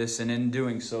can do this, and in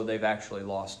doing so they've actually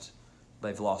lost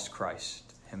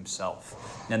Christ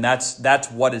himself. And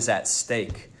that's what is at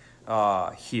stake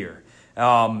here.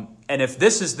 And if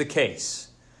this is the case,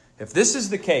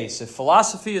 if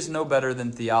philosophy is no better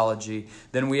than theology,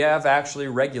 then we have actually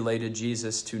regulated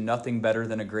Jesus to nothing better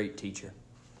than a great teacher.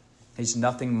 He's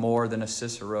nothing more than a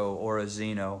Cicero or a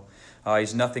Zeno.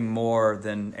 He's nothing more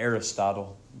than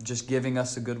Aristotle, just giving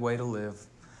us a good way to live.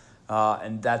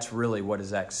 And that's really what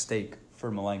is at stake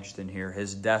for Melanchthon here.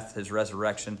 His death, his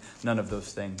resurrection, none of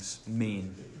those things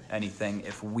mean anything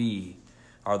if we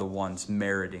are the ones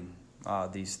meriting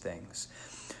these things.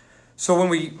 So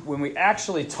when we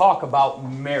actually talk about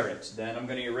merit, then I'm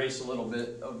going to erase a little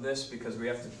bit of this because we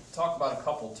have to talk about a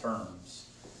couple terms.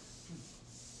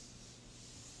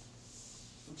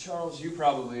 Charles, you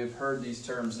probably have heard these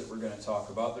terms that we're going to talk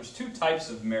about. There's two types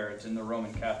of merit in the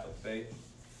Roman Catholic faith.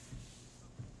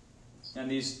 And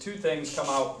these two things come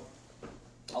out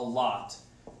a lot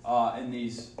in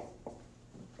these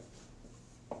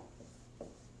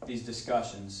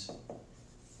discussions.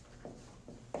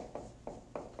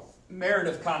 Merit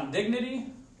of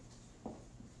condignity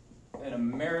and a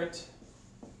merit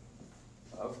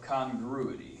of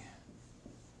congruity.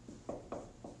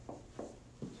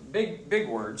 Big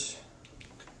words.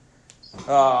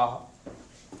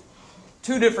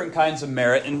 Two different kinds of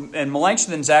merit, and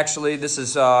Melanchthon's actually, this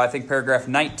is I think paragraph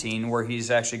 19, where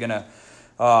he's actually going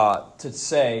to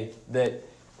say that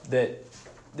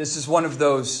this is one of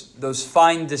those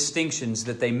fine distinctions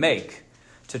that they make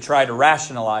to try to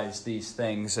rationalize these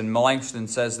things, and Melanchthon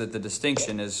says that the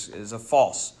distinction is a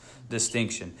false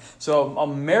distinction. So a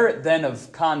merit then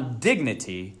of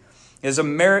condignity is a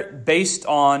merit based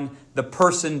on the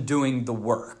person doing the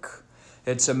work.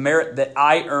 It's a merit that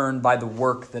I earn by the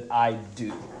work that I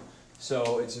do.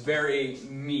 So it's very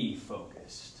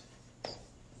me-focused.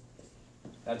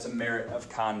 That's a merit of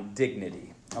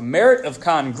condignity. A merit of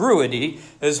congruity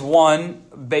is one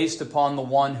based upon the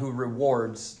one who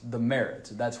rewards the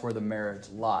merit. That's where the merit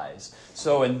lies.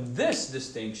 So in this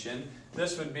distinction,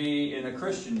 this would be in a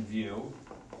Christian view,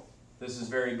 this is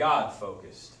very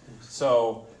God-focused.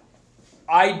 So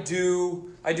I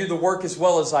do the work as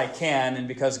well as I can, and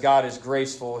because God is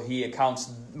graceful, He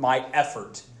accounts my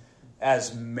effort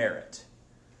as merit.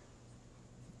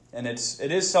 And it's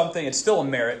still a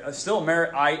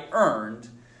merit I earned.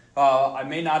 I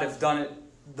may not have done it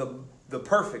the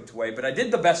perfect way, but I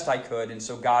did the best I could, and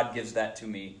so God gives that to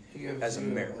me as a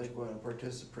merit. Like what, a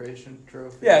participation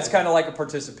trophy? Yeah, it's kind of like a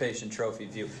participation trophy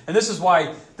view, and this is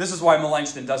why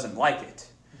Melanchthon doesn't like it,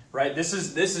 right? This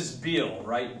is Beale,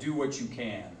 right? Do what you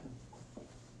can,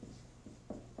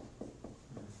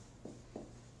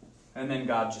 and then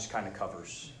God just kind of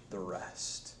covers the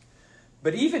rest.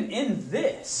 But even in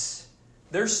this,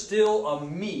 there's still a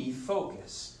me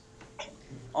focus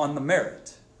on the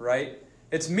merit, right?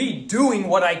 It's me doing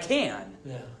what I can.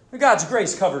 Yeah. God's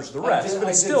grace covers the rest, but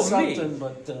it's still me.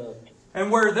 But,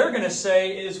 and where they're going to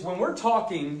say is when we're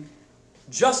talking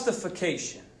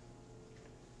justification,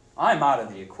 I'm out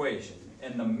of the equation,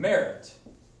 and the merit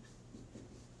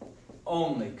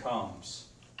only comes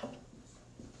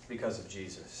because of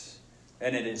Jesus.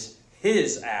 And it is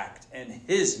his act and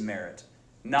his merit,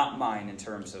 not mine in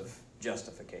terms of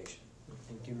justification. I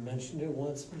think you mentioned it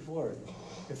once before.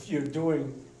 If you're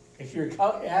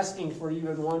asking for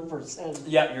even 1%.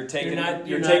 Yeah, you're taking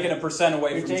a percent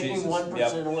away from Jesus. You're taking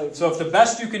 1% away from So if the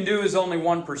best you can do is only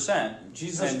 1%,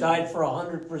 Jesus died for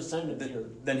 100% of your.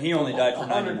 Then he only died for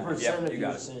 99%. 100% Yeah, of you your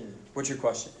got it. sin. What's your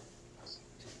question?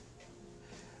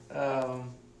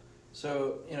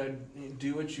 So,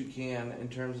 do what you can in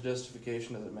terms of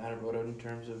justification. Doesn't matter what in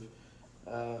terms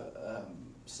of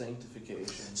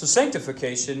sanctification. So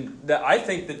sanctification, I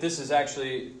think that this is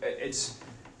actually,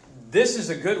 this is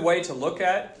a good way to look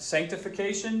at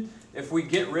sanctification if we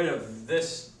get rid of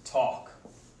this talk.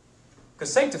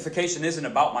 Because sanctification isn't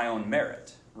about my own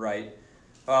merit, right?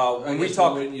 When we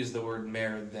talk, we wouldn't use the word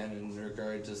merit then in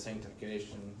regard to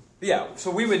sanctification. Yeah,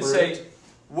 so we would say,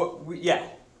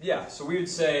 so we would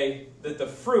say that the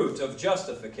fruit of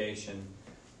justification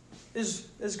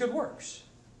is good works,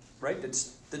 right?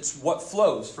 That's what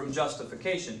flows from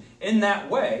justification. In that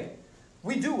way,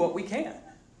 we do what we can,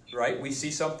 right? We see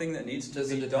something that needs to be done.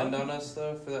 Does it depend on us,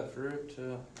 though, for that fruit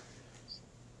to,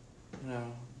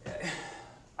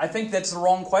 I think that's the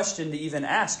wrong question to even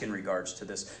ask in regards to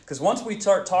this. Because once we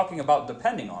start talking about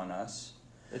depending on us,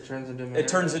 it turns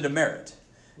into merit.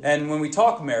 And when we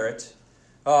talk merit,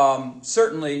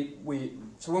 certainly when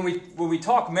we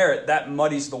talk merit, that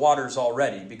muddies the waters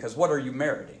already. Because what are you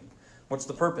meriting? What's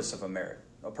the purpose of a merit?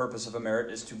 The purpose of a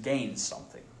merit is to gain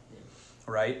something,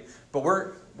 right? But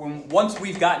once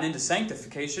we've gotten into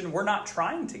sanctification, we're not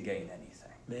trying to gain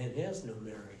anything. Man has no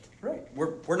merit. Right.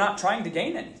 We're not trying to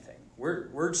gain anything.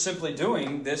 We're simply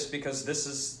doing this because this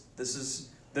is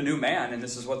the new man, and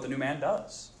this is what the new man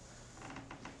does.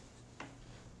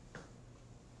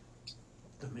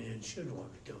 The man should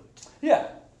want to do it. Yeah,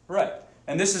 right.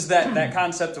 And this is that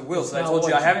concept of will. So I told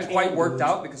you I haven't quite worked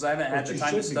out because I haven't had the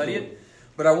time to study it.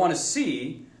 But I want to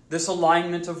see this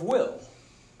alignment of will,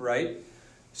 right?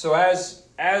 So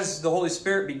as the Holy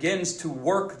Spirit begins to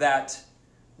work that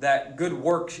good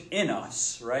work in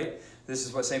us, right? This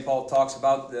is what St. Paul talks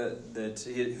about, that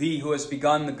he who has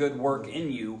begun the good work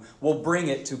in you will bring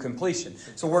it to completion.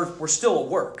 So we're still a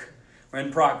work. We're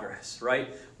in progress,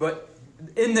 right? But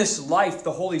in this life,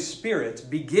 the Holy Spirit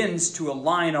begins to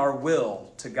align our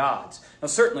will to God's. Now,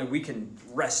 certainly we can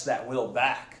wrest that will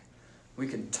back. We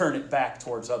can turn it back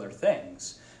towards other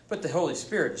things. But the Holy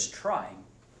Spirit is trying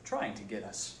to get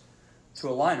us to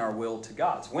align our will to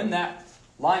God's. When that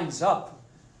lines up,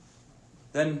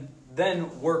 then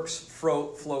works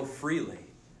flow freely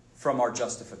from our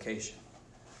justification.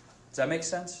 Does that make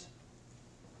sense?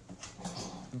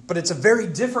 But it's a very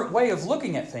different way of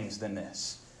looking at things than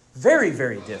this. Very,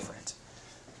 very different.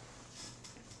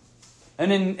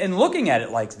 And in looking at it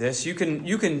like this, you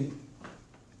can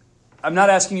I'm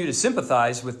not asking you to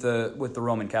sympathize with the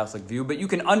Roman Catholic view, but you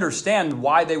can understand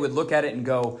why they would look at it and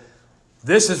go,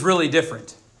 this is really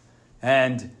different,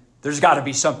 and there's got to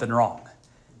be something wrong.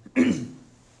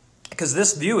 Because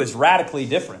this view is radically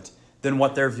different than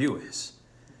what their view is.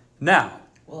 Now,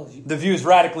 the view is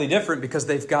radically different because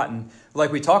they've gotten,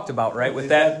 like we talked about, right, with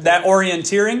that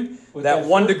orienteering, that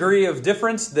 1 degree of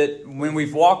difference, that when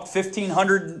we've walked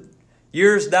 1,500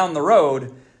 years down the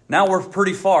road, now we're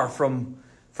pretty far from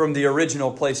the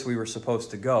original place we were supposed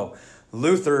to go.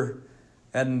 Luther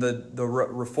and the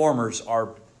reformers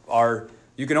are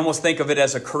you can almost think of it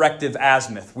as a corrective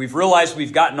azimuth. We've realized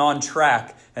we've gotten on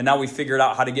track, and now we've figured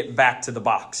out how to get back to the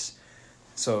box.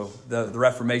 So the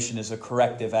Reformation is a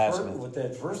corrective azimuth. With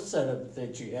that first setup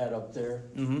that you had up there,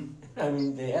 I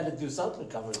mean, they had to do something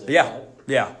to cover that.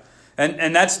 Yeah.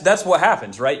 And that's what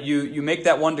happens, right? You make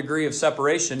that 1 degree of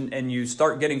separation, and you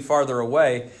start getting farther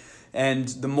away. And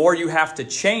the more you have to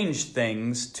change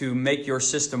things to make your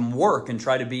system work and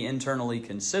try to be internally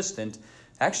consistent,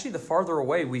 actually the farther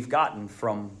away we've gotten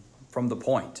from the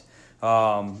point.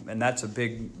 And that's a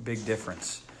big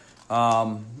difference.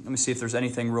 Let me see if there's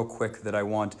anything real quick that I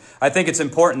want. I think it's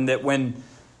important that when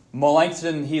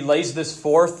Melanchthon, he lays this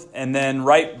forth, and then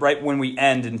right when we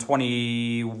end in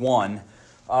 21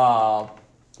 for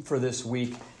this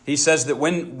week, he says that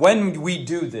when we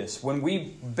do this, when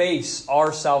we base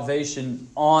our salvation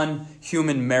on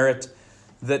human merit,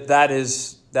 that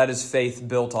is faith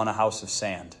built on a house of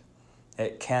sand.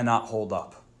 It cannot hold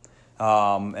up.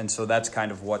 And so that's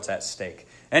kind of what's at stake.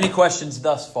 Any questions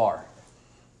thus far?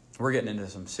 We're getting into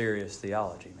some serious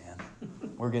theology, man.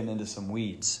 We're getting into some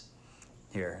weeds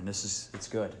here, and it's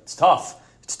good. It's tough.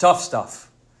 It's tough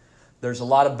stuff. There's a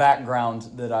lot of background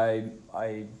that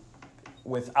I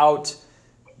without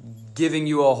giving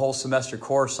you a whole semester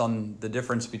course on the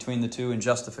difference between the two and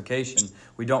justification,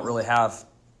 we don't really have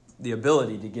the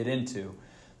ability to get into.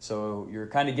 So you're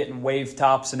kind of getting wave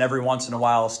tops, and every once in a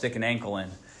while stick an ankle in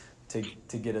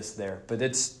to get us there. But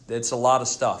it's a lot of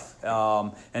stuff.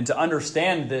 And to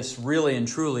understand this really and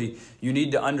truly, you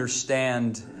need to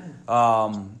understand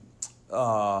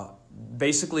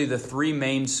basically the three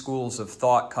main schools of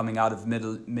thought coming out of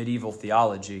medieval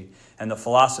theology and the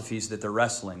philosophies that they're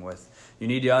wrestling with. You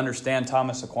need to understand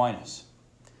Thomas Aquinas,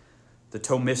 the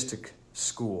Thomistic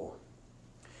school.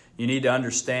 You need to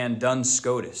understand Duns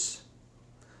Scotus.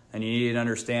 And you need to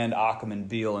understand Occam and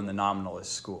Beale in the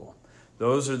Nominalist school.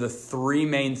 Those are the three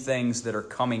main things that are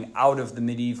coming out of the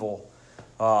medieval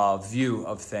view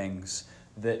of things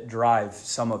that drive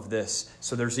some of this.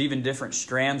 So there's even different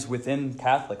strands within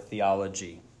Catholic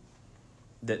theology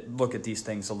that look at these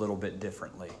things a little bit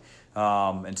differently.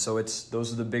 And so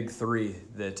those are the big three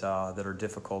that are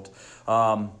difficult.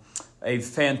 A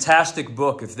fantastic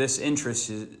book, if this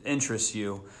interests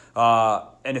you.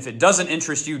 And if it doesn't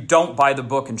interest you, don't buy the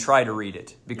book and try to read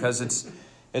it, because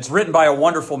it's written by a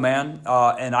wonderful man,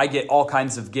 and I get all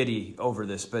kinds of giddy over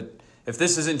this. But if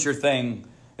this isn't your thing,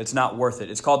 it's not worth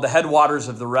it. It's called The Headwaters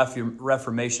of the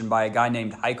Reformation by a guy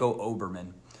named Heiko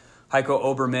Oberman. Heiko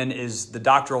Oberman is the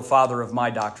doctoral father of my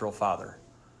doctoral father.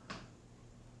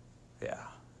 Yeah,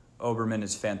 Oberman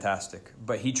is fantastic.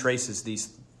 But he traces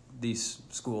these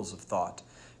schools of thought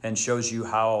and shows you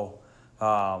how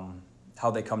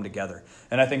they come together.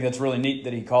 And I think that's really neat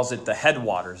that he calls it the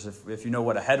headwaters. If you know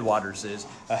what a headwaters is,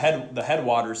 the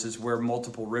headwaters is where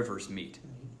multiple rivers meet.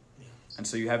 And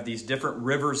so you have these different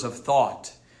rivers of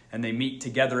thought, and they meet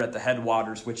together at the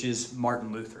headwaters, which is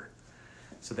Martin Luther.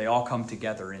 So they all come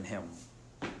together in him,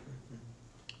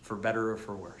 for better or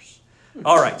for worse.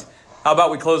 All right, how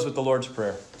about we close with the Lord's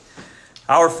Prayer?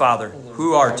 Our Father,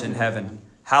 who art in heaven,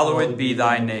 hallowed be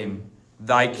thy name.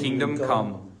 Thy kingdom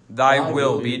come, thy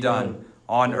will be done,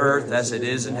 on earth as it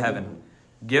is in heaven.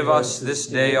 Give us this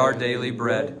day our daily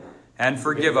bread, and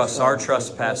forgive us our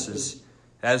trespasses,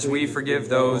 as we forgive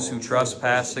those who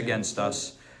trespass against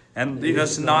us. And lead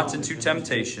us not into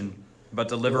temptation, but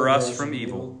deliver us from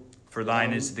evil. For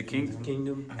thine is the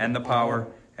kingdom, and the power,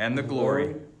 and the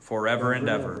glory, forever and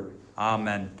ever.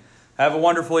 Amen. Have a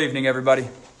wonderful evening, everybody.